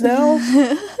 times now,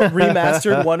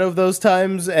 remastered one of those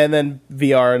times, and then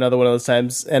VR another one of those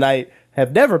times, and I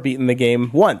have never beaten the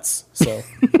game once. So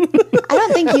I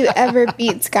don't think you ever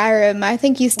beat Skyrim. I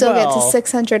think you still get to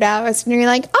 600 hours, and you're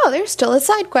like, oh, there's still a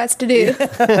side quest to do. Yeah,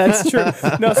 that's true.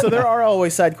 No, so there are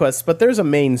always side quests, but there's a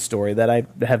main story that I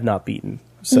have not beaten.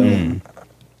 So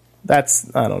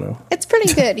that's, I don't know. It's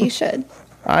pretty good. You should.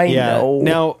 I know.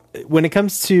 Now, when it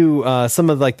comes to some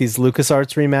of like these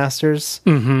LucasArts remasters,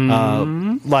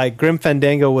 like Grim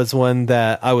Fandango was one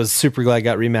that I was super glad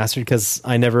got remastered because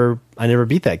I never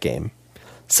beat that game.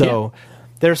 So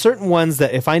there are certain ones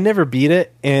that if I never beat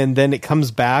it and then it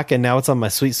comes back and now it's on my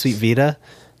sweet Vita,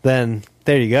 then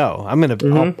there you go.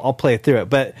 I'll play it through it.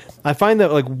 But I find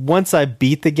that like once I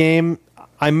beat the game,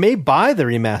 I may buy the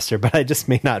remaster, but I just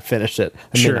may not finish it.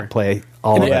 I may not play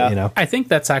all of it, I think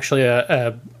that's actually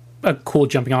a cool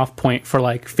jumping off point for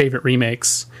like favorite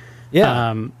remakes.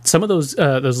 Yeah. Some of those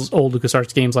old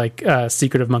LucasArts games like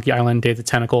Secret of Monkey Island, Day of the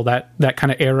Tentacle, that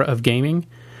kind of era of gaming.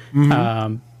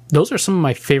 Those are some of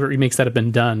my favorite remakes that have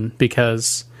been done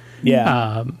because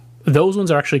those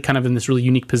ones are actually kind of in this really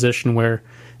unique position where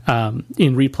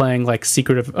in replaying like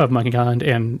Secret of Monkey Island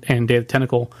and Day of the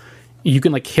Tentacle, you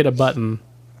can like hit a button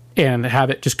and have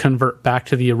it just convert back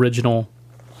to the original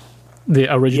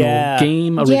the original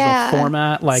game, original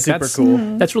format. Like super that's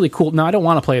cool. That's really cool. No, I don't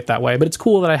want to play it that way, but it's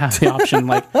cool that I have the option,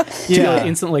 like to go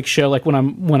instantly like show, like when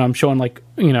I'm showing like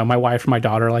my wife or my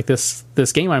daughter like this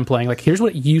game I'm playing. Like here's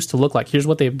what it used to look like. Here's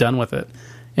what they've done with it,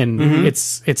 and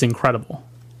it's incredible.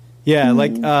 Yeah,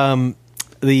 like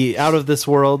the Out of This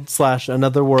World /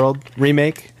 Another World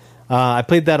remake. I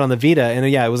played that on the Vita, and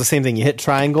it was the same thing. You hit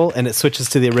triangle, and it switches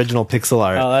to the original pixel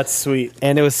art. Oh, that's sweet.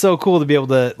 And it was so cool to be able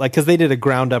to, like, because they did a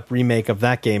ground-up remake of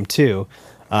that game, too.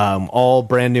 All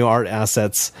brand new art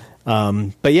assets.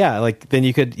 But yeah, like, then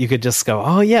you could just go,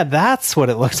 oh, yeah, that's what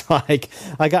it looked like.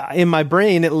 Like, in my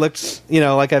brain, it looked,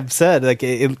 like I've said, like,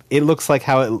 it looks like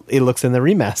how it looks in the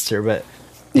remaster. But,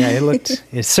 yeah,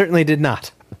 it certainly did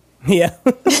not. Yeah.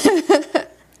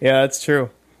 Yeah, that's true.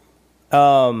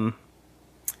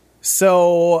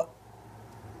 So,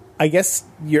 I guess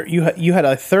you had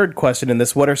a third question in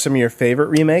this. What are some of your favorite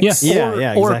remakes? Yeah,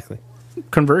 exactly. Or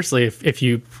conversely, if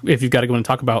you've got to go and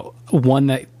talk about one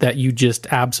that you just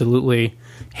absolutely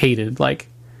hated, like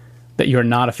that you're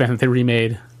not a fan that they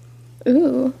remade.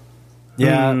 Ooh.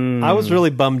 Yeah, I was really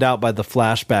bummed out by the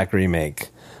Flashback remake.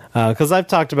 Because I've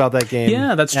talked about that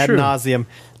game that's ad true. nauseum.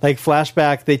 Like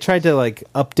Flashback, they tried to like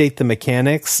update the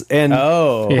mechanics, and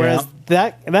whereas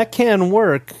that can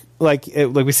work. Like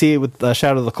we see with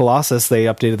Shadow of the Colossus, they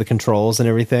updated the controls and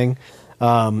everything,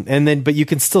 but you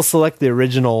can still select the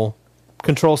original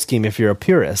control scheme if you're a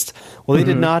purist. Well, they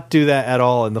did not do that at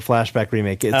all in the Flashback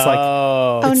remake. It's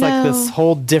like this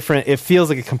whole different. It feels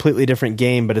like a completely different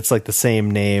game, but it's like the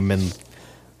same name and.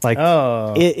 Like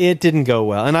it didn't go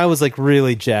well, and I was like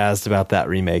really jazzed about that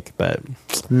remake. But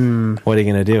what are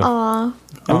you gonna do?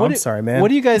 I'm sorry, man. What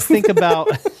do you guys think about?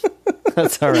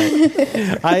 That's all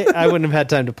right. I wouldn't have had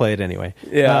time to play it anyway.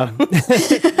 Yeah,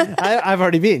 I've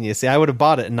already beaten you. See, I would have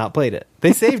bought it and not played it.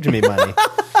 They saved me money.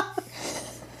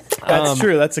 That's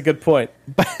true. That's a good point.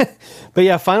 But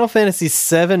yeah, Final Fantasy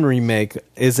VII Remake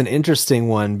is an interesting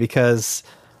one because.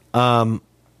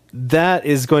 That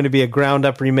is going to be a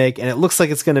ground-up remake, and it looks like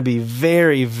it's going to be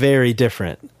very, very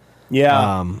different.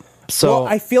 Yeah. So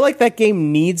I feel like that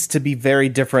game needs to be very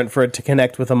different for it to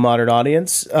connect with a modern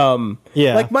audience.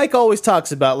 Like Mike always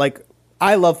talks about, like,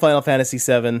 I love Final Fantasy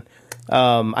VII.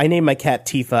 I named my cat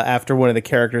Tifa after one of the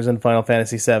characters in Final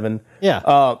Fantasy VII.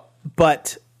 Yeah.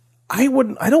 But I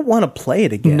don't want to play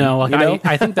it again. No, like,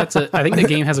 I think I think the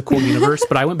game has a cool universe,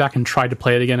 but I went back and tried to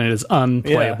play it again, and it is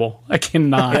unplayable. I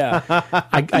cannot. Yeah.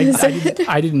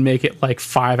 I didn't make it like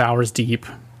 5 hours deep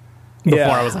before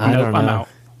I was like, nope, I'm out.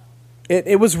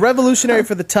 It was revolutionary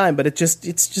for the time, but it's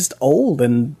just old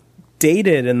and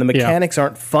dated, and the mechanics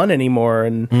aren't fun anymore,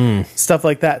 and stuff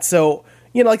like that. So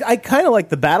like I kind of like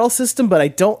the battle system, but I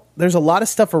don't. There's a lot of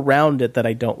stuff around it that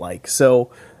I don't like. So.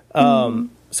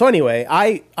 So anyway,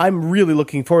 I'm really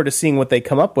looking forward to seeing what they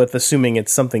come up with, assuming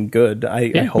it's something good.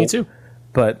 I hope. Me too.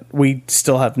 But we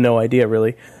still have no idea,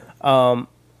 really. I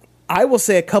will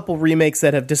say a couple remakes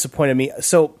that have disappointed me.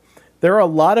 So there are a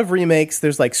lot of remakes.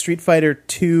 There's like Street Fighter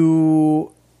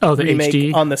 2 the remake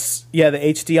HD? on the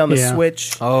HD on the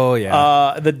Switch. Oh,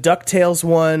 yeah. The DuckTales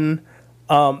one.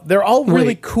 They're all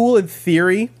really cool in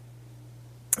theory.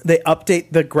 They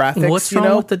update the graphics. What's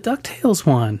wrong with the DuckTales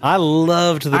one? I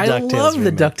loved the DuckTales. I love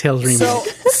remake. the DuckTales remake.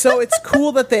 So it's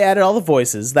cool that they added all the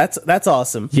voices. That's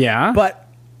awesome. Yeah. But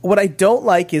what I don't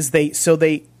like is they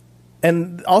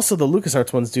and also the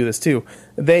LucasArts ones do this too.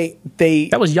 They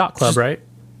that was Yacht Club, right?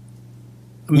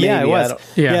 Maybe, yeah, it was.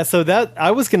 Yeah. So that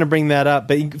I was going to bring that up,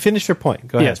 but you finish your point.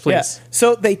 Go ahead. Yes, please. Yeah.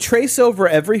 So they trace over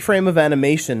every frame of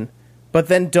animation, but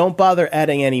then don't bother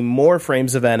adding any more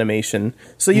frames of animation.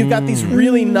 So you've got these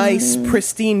really nice,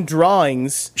 pristine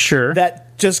drawings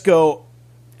that just go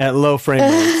at low frame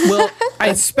rates. Well,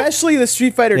 especially the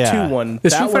Street Fighter 2 one.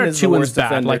 The Street Fighter 2 one's bad.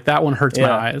 Offender. Like, that one hurts my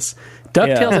eyes.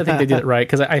 DuckTales, I think they did it right,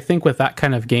 because I think with that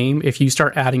kind of game, if you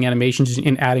start adding animations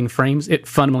and adding frames, it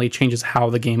fundamentally changes how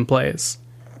the game plays.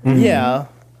 Yeah.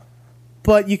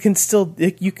 But you can still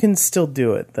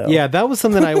do it, though. Yeah, that was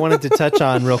something I wanted to touch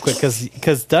on real quick, because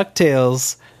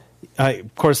DuckTales,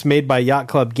 of course, made by Yacht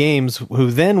Club Games,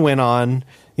 who then went on,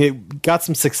 it got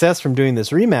some success from doing this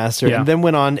remaster, and then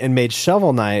went on and made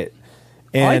Shovel Knight.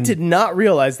 And I did not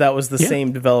realize that was the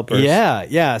same developers.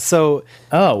 Yeah. So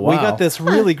we got this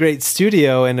really great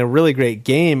studio and a really great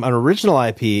game, an original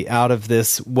IP out of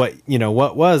this, what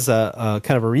was a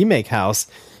kind of a remake house.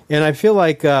 And I feel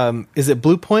like, is it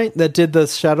Blue Point that did the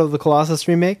Shadow of the Colossus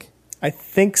remake? I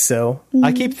think so.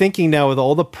 I keep thinking now, with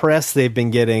all the press they've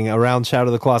been getting around Shadow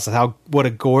of the Colossus, what a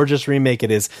gorgeous remake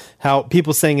it is, how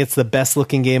people saying it's the best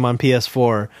looking game on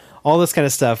PS4, all this kind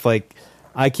of stuff. Like,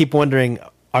 I keep wondering,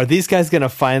 are these guys going to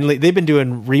finally... They've been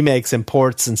doing remakes and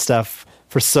ports and stuff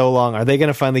for so long. Are they going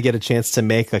to finally get a chance to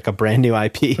make like a brand new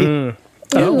IP?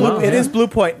 It is Blue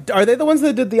Point. Are they the ones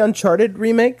that did the Uncharted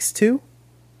remakes too?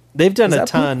 They've done a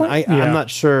ton. I'm not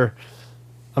sure.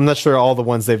 I'm not sure all the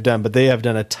ones they've done, but they have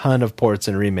done a ton of ports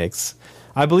and remakes.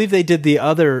 I believe they did the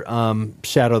other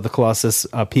Shadow of the Colossus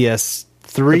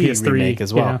PS3 remake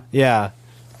as well. Yeah.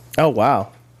 Oh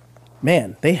wow,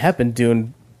 man, they have been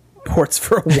doing ports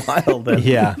for a while then.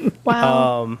 Yeah.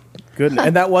 Wow. Goodness.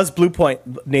 And that was Blue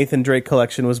Point. Nathan Drake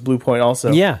collection was Blue Point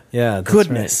also. Yeah. That's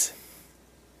Goodness. Right.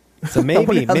 So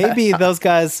maybe those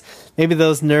guys, maybe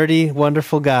those nerdy,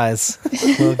 wonderful guys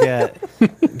will get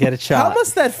a shot. How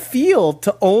must that feel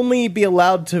to only be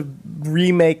allowed to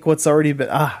remake what's already been?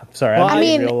 Sorry. Well, I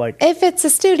mean, if it's a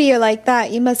studio like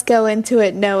that, you must go into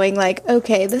it knowing, like,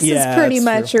 okay, this is pretty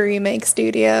much a remake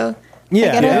studio.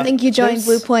 Yeah, like, I don't think you joined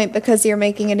Blue Point because you're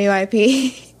making a new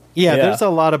IP. Yeah, there's a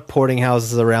lot of porting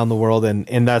houses around the world,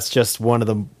 and that's just one of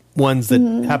the ones that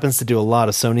happens to do a lot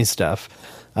of Sony stuff.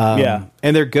 And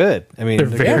they're good. I mean,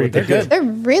 they're good. They're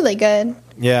really good.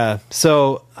 Yeah.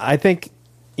 So I think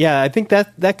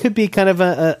that could be kind of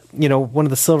a one of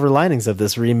the silver linings of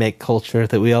this remake culture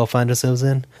that we all find ourselves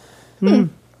in.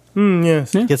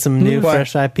 Yes. Get some new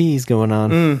fresh IPs going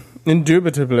on.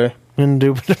 Indubitably.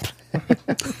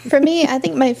 For me, I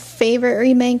think my favorite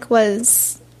remake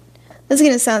was, this is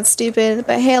going to sound stupid,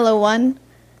 but Halo 1.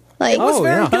 Like, it was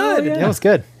very good. Yeah, it was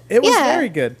good. It was very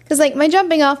good. Because, like, my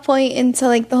jumping off point into,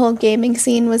 like, the whole gaming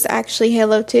scene was actually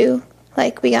Halo 2.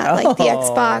 Like, we got, like, the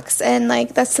Xbox, and,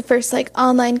 like, that's the first, like,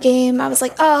 online game. I was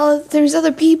like, oh, there's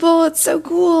other people. It's so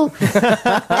cool.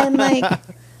 And, like,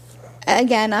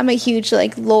 again, I'm a huge,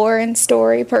 like, lore and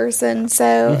story person.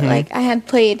 So, like, I had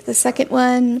played the second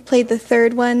one, played the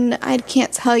third one. I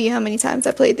can't tell you how many times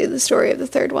I played through the story of the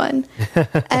third one.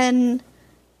 And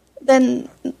then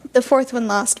the fourth one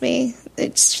lost me.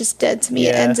 It's just dead to me.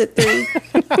 It ends at 3.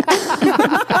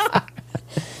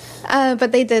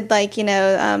 But they did, like,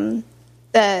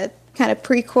 the kind of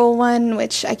prequel one,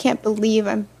 which I can't believe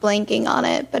I'm blanking on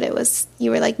it, but it was,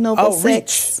 you were like Noble 6.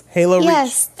 Reach. Halo Reach.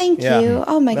 Yes, thank you.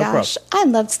 Oh my gosh. I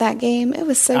loved that game. It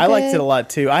was so good. I liked it a lot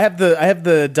too. I have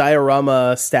the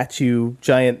diorama statue,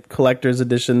 giant collector's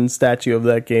edition statue of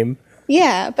that game.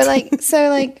 Yeah, but like, so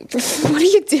like, what do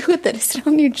you do with it? Is it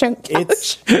on your junk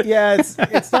couch?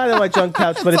 It's not in my junk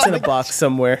couch, but it's in a box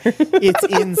somewhere. It's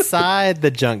inside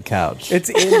the junk couch. It's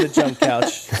in the junk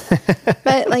couch.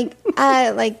 But like, I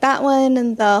like that one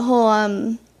and the whole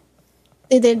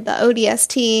they did the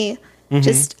ODST.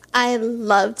 Just I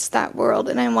loved that world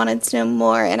and I wanted to know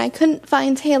more, and I couldn't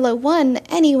find Halo 1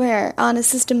 anywhere on a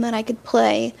system that I could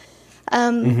play.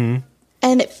 And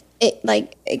it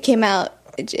came out.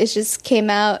 It just came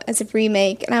out as a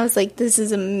remake, and I was like, this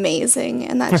is amazing.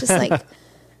 And that just like,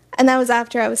 and that was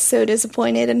after I was so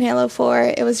disappointed in Halo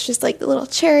 4. It was just like the little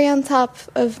cherry on top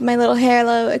of my little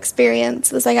Halo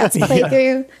experience was I got to play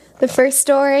through the first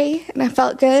story, and I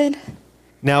felt good.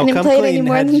 Now, come clean,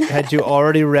 had you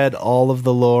already read all of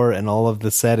the lore and all of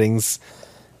the settings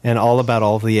and all about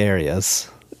all the areas?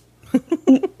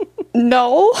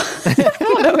 No. I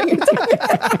don't know what you're talking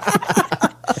about.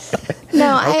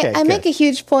 No, I make a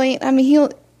huge point. I mean,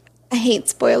 I hate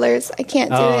spoilers. I can't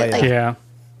do it. Yeah. Like,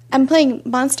 I'm playing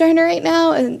Monster Hunter right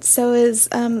now, and so is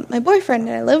my boyfriend,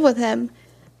 and I live with him.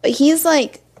 But he's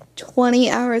like 20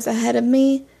 hours ahead of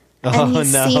me, and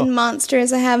he's seen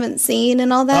monsters I haven't seen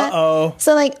and all that.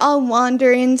 So, like, I'll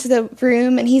wander into the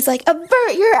room, and he's like,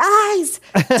 avert your eyes!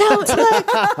 Don't look!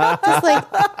 Just like,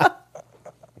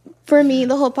 for me,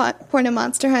 the whole point of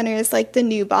Monster Hunter is like the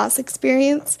new boss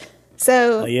experience.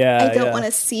 So I don't want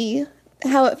to see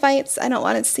how it fights. I don't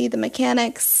want to see the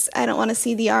mechanics. I don't want to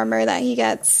see the armor that he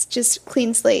gets. Just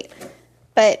clean slate.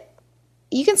 But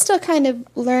you can still kind of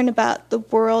learn about the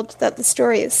world that the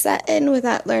story is set in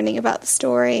without learning about the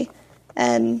story.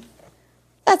 And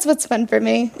that's what's fun for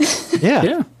me.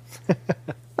 Yeah.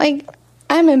 Like,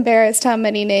 I'm embarrassed how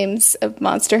many names of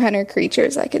Monster Hunter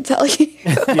creatures I could tell you.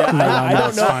 I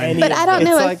don't know any. But I don't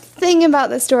know a thing about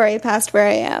the story past where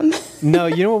I am. No,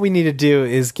 you know what we need to do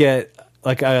is get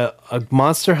like a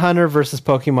Monster Hunter versus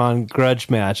Pokemon grudge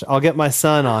match. I'll get my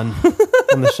son on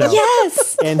the show.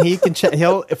 Yes, and he can.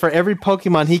 He'll for every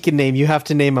Pokemon he can name, you have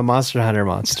to name a Monster Hunter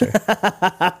monster.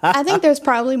 I think there's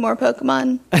probably more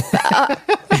Pokemon.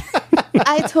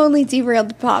 I totally derailed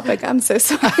the topic. I'm so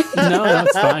sorry. No,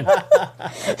 that's fine.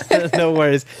 No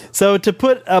worries. So to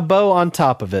put a bow on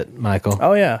top of it, Michael.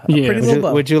 Oh yeah, pretty little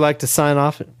bow. Would you like to sign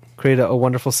off? Create a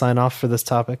wonderful sign off for this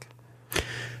topic.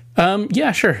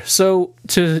 Yeah, sure. So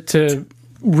to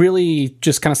really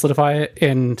just kind of solidify it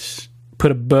and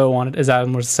put a bow on it, as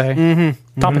Adam was to say,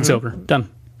 topic's over. Done.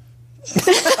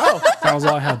 That was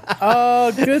all I had.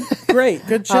 Oh, great,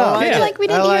 good job. I feel like we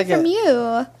didn't hear from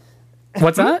you.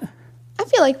 What's that? I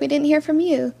feel like we didn't hear from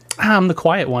you. I'm the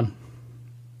quiet one.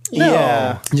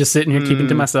 Yeah. Just sitting here keeping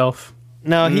to myself.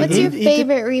 No, What's your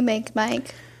favorite remake,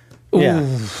 Mike? Yeah.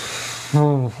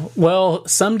 Well,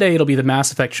 someday it'll be the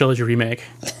Mass Effect trilogy remake.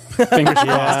 Fingers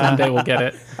crossed, one day we'll get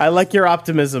it. I like your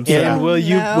optimism. Yeah. Sam. Will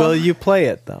you play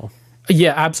it though?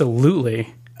 Yeah,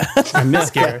 absolutely. I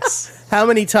miss Garrus. How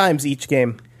many times each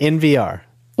game? In VR.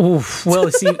 Oof.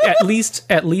 Well, see, at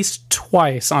least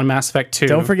twice on Mass Effect 2.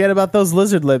 Don't forget about those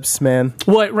lizard lips, man.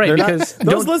 What? Right? They're Because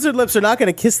those lizard lips are not going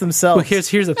to kiss themselves. Well,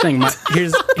 here's the thing.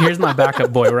 Here's my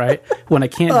backup boy. Right? When I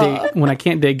can't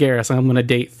date Garrus, I'm going to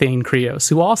date Thane Krios,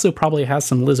 who also probably has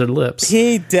some lizard lips.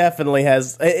 He definitely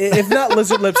has. If not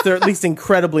lizard lips, they're at least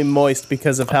incredibly moist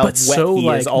because of how wet he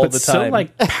is all the time. So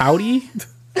like pouty.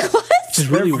 Which is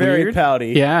really very weird.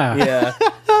 pouty. Yeah.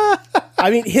 I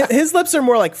mean, his lips are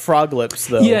more like frog lips,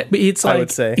 though. Yeah, but it's like I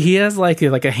would say he has like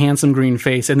a handsome green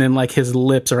face, and then like his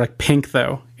lips are like pink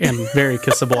though, and very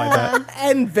kissable. I bet.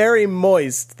 And very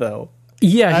moist, though.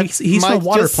 Yeah, he's Mike, from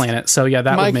Water Planet, so yeah,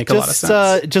 that Mike, would make a lot of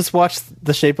sense. Just watch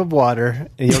The Shape of Water,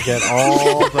 and you'll get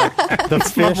all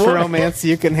the fish romance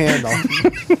you can handle.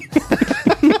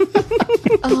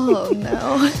 Oh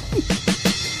no.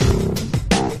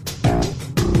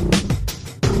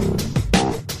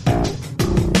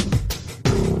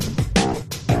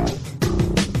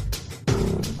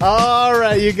 All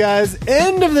right, you guys.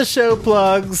 End of the show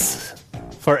plugs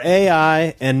for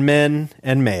AI and Men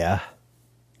and Maya.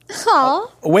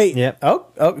 Aw. Wait. Yep.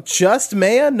 Oh, just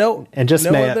Maya? No, And just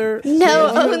no Maya. Other, No,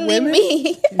 other only women?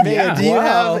 me. Maya,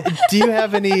 Yeah. do you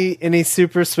have any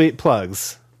super sweet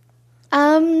plugs?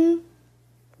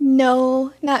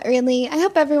 No, not really. I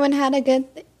hope everyone had a good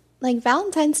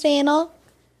Valentine's Day and all.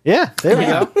 Yeah, there we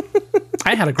go.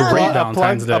 I had a great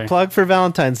Valentine's Day. A plug for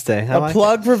Valentine's Day. A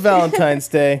plug for Valentine's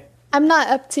Day. I'm not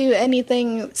up to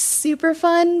anything super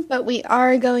fun, but we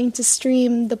are going to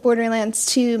stream the Borderlands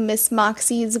 2 Miss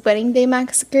Moxie's Wedding Day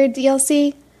Massacre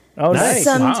DLC Oh, nice.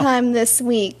 sometime this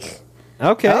week.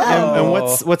 Okay, and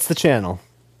what's the channel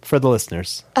for the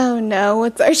listeners? Oh no,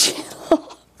 what's our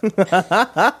channel?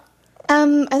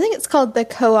 I think it's called the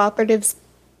Cooperatives.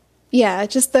 Yeah,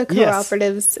 just the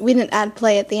Cooperatives. We didn't add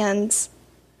play at the end.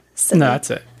 So No,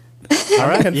 that's it. All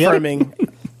right, Confirming.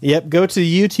 Yep, go to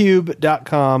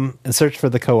youtube.com and search for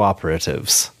the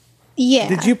Cooperatives. Yeah.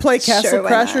 Did you play Castle why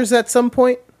not? Crashers at some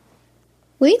point?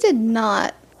 We did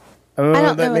not. Oh, I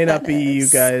don't that know may what not that be you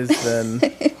is. guys then.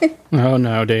 Oh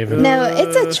no, David. No,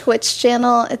 it's a Twitch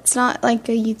channel. It's not like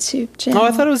a YouTube channel. Oh,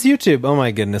 I thought it was YouTube. Oh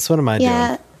my goodness, what am I Yeah.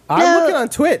 doing? I'm looking on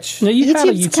Twitch. No, you had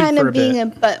a YouTube's YouTube kind for a of being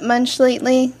bit. a butt munch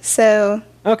lately, so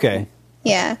Okay.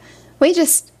 yeah. We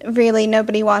just really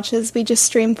nobody watches. We just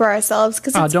stream for ourselves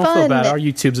because it's Don't fun. feel bad. Our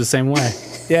YouTube's the same way.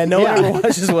 Yeah, nobody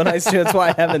watches when I stream. That's why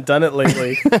I haven't done it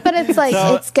lately. But it's like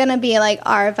it's gonna be like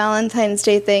our Valentine's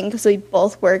Day thing because we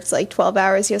both worked like 12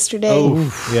 hours yesterday.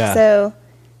 Yeah. So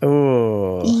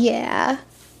Oh, yeah,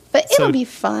 but it'll be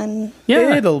fun.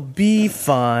 Yeah. it'll be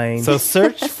fine. So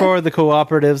search for the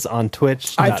Cooperatives on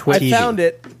Twitch. I found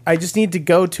it. I just need to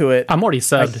go to it. I'm already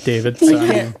subbed, David.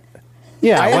 So.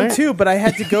 Yeah, I why am don't- too, but I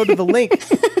had to go to the link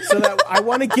so that I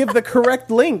want to give the correct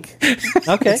link.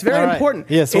 Okay, It's very all right. important.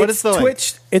 Yeah, so what is the link?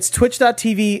 Twitch? It's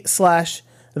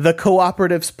twitch.tv/the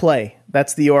Cooperatives Play.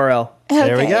 That's the URL.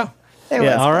 There we Okay. go. There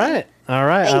Yeah. was All right.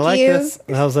 I Thank like you. this.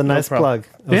 That was a nice problem. plug.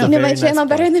 That was Yeah. a You know very my nice channel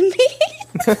better plug. than me.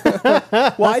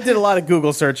 Well, I did a lot of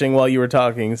Google searching while you were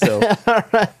talking. So, We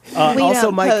also,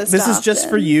 don't Mike, post this is just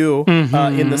for often. you. In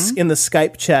the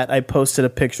Skype chat, I posted a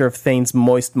picture of Thane's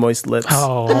moist lips.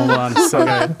 Oh, hold on. So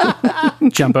good.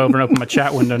 Jump over and open my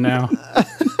chat window now.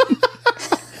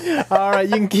 All right,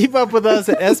 you can keep up with us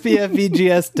at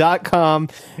spfvgs.com,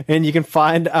 and you can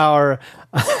find our...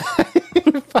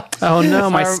 Oh no,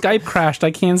 my Skype crashed.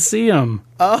 I can't see him.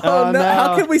 Oh, no!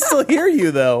 How can we still hear you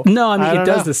though? No, I mean I it don't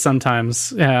does know. this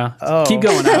sometimes. Yeah. Keep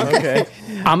going. Alex. Okay.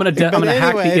 I'm gonna hack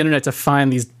anyway- the internet to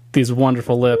find these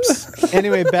wonderful lips.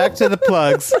 Anyway, back to the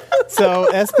plugs. So,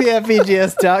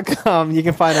 spfvgs.com, you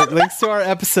can find our links to our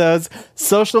episodes,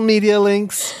 social media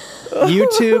links,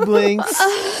 YouTube links,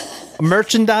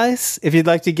 merchandise. If you'd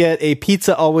like to get a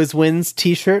Pizza Always Wins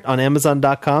t-shirt on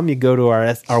Amazon.com, you go to our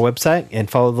website and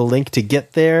follow the link to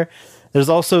get there. There's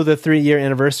also the 3-year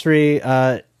anniversary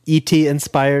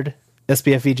ET-inspired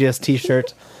SBFVGS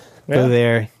t-shirt. Go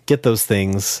there, get those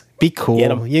things. Be cool.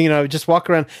 Get 'em. You know, just walk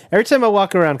around. Every time I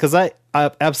walk around, because I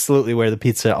absolutely wear the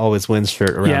Pizza Always Wins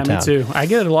shirt around Yeah, town. me too. I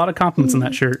get a lot of compliments on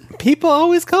that shirt. People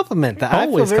always compliment that. I feel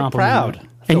Always very complimented. proud.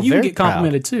 I And feel you very get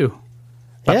complimented too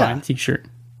by Yeah. buying a t-shirt.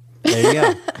 proud. There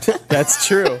you go. That's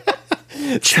true.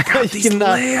 Check out these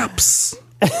lamps.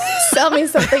 Sell me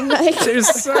something, Mike. They're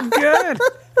so good.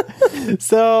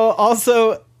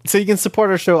 So you can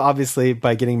support our show, obviously,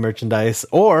 by getting merchandise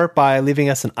or by leaving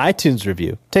us an iTunes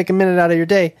review. Take a minute out of your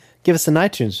day, give us an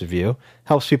iTunes review.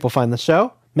 Helps people find the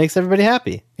show, makes everybody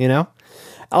happy, you know?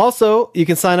 Also, you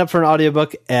can sign up for an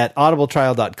audiobook at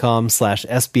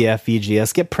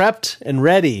audibletrial.com/SBFVGS. Get prepped and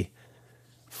ready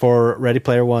for Ready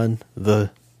Player One,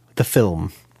 the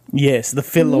film. Yes, the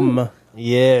film. Ooh.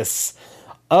 Yes.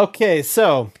 Okay,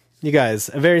 so, you guys,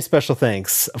 a very special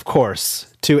thanks, of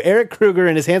course, to Eric Kruger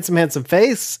and his handsome, handsome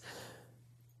face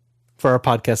for our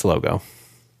podcast logo.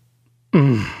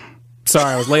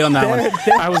 Sorry, I was late on that one.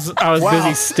 I was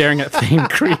busy staring at Fame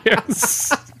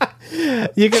Creos.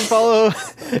 You can follow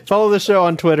the show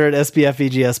on Twitter at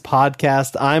SBFVGS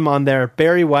Podcast. I'm on there.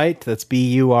 Barry White, that's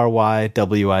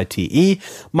BURYWITE.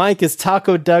 Mike is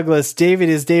Taco Douglas. David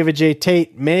is David J.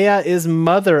 Tate. Maya is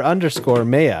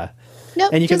Mother_Maya.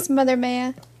 Nope, and just Mother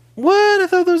Maya. What? I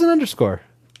thought there was an underscore.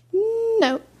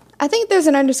 No. I think there's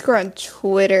an underscore on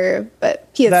Twitter,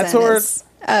 but PSN that's where is...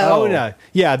 Oh, no.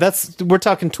 Yeah, we're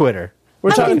talking Twitter.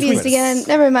 I'm confused again.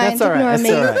 Never mind. That's all right. Ignore me.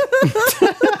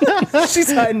 Right.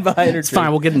 She's hiding behind her. It's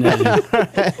fine. We'll get in there.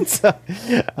 Right, so,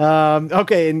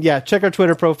 okay, and yeah, check our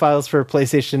Twitter profiles for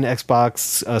PlayStation,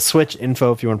 Xbox, Switch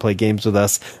info if you want to play games with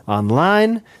us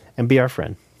online and be our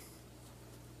friend.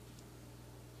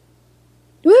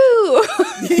 Woo!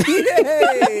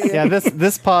 Yeah,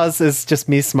 this pause is just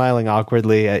me smiling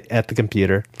awkwardly at the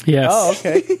computer. Yes. Oh,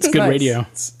 okay. It's good radio.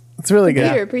 It's really good.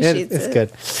 Computer appreciates It's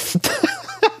good.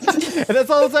 And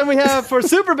that's all the time we have for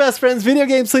Super Best Friends Video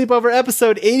Game Sleepover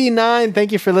episode 89.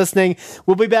 Thank you for listening.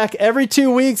 We'll be back every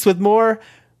 2 weeks with more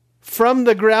from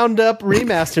the ground up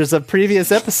remasters of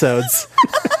previous episodes.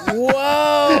 Whoa!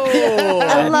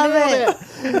 I love it.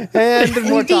 And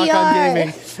more talk on gaming.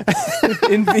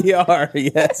 In VR,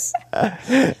 yes.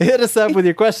 Hit us up with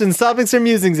your questions, topics, or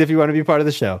musings if you want to be part of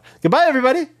the show. Goodbye,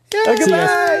 everybody. Oh,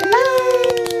 goodbye.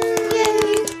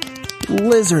 Bye.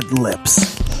 Lizard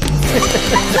lips.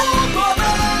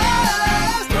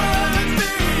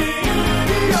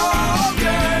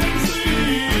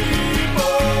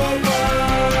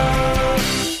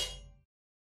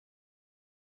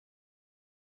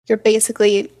 You're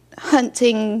basically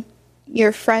hunting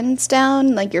your friends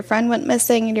down, like your friend went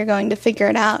missing and you're going to figure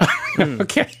it out.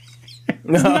 Okay.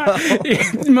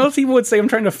 Most people would say I'm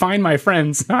trying to find my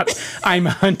friends, not I'm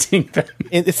hunting them.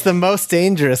 It's the most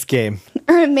dangerous game.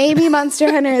 Or maybe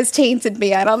Monster Hunter has tainted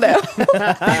me, I don't know.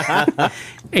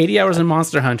 80 hours in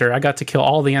Monster Hunter, I got to kill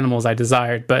all the animals I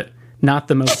desired, but not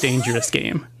the most dangerous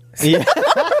game. Yeah.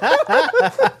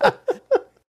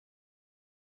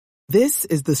 This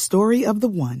is the story of the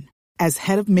one. As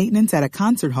head of maintenance at a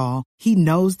concert hall, he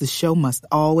knows the show must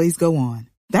always go on.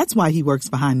 That's why he works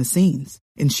behind the scenes,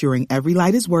 ensuring every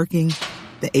light is working,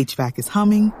 the HVAC is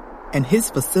humming, and his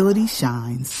facility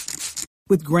shines.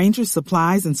 With Grainger's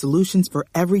supplies and solutions for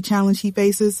every challenge he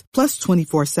faces, plus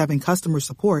 24/7 customer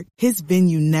support, his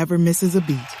venue never misses a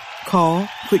beat. Call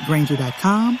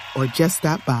quickgrainger.com or just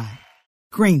stop by.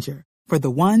 Grainger, for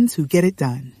the ones who get it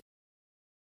done.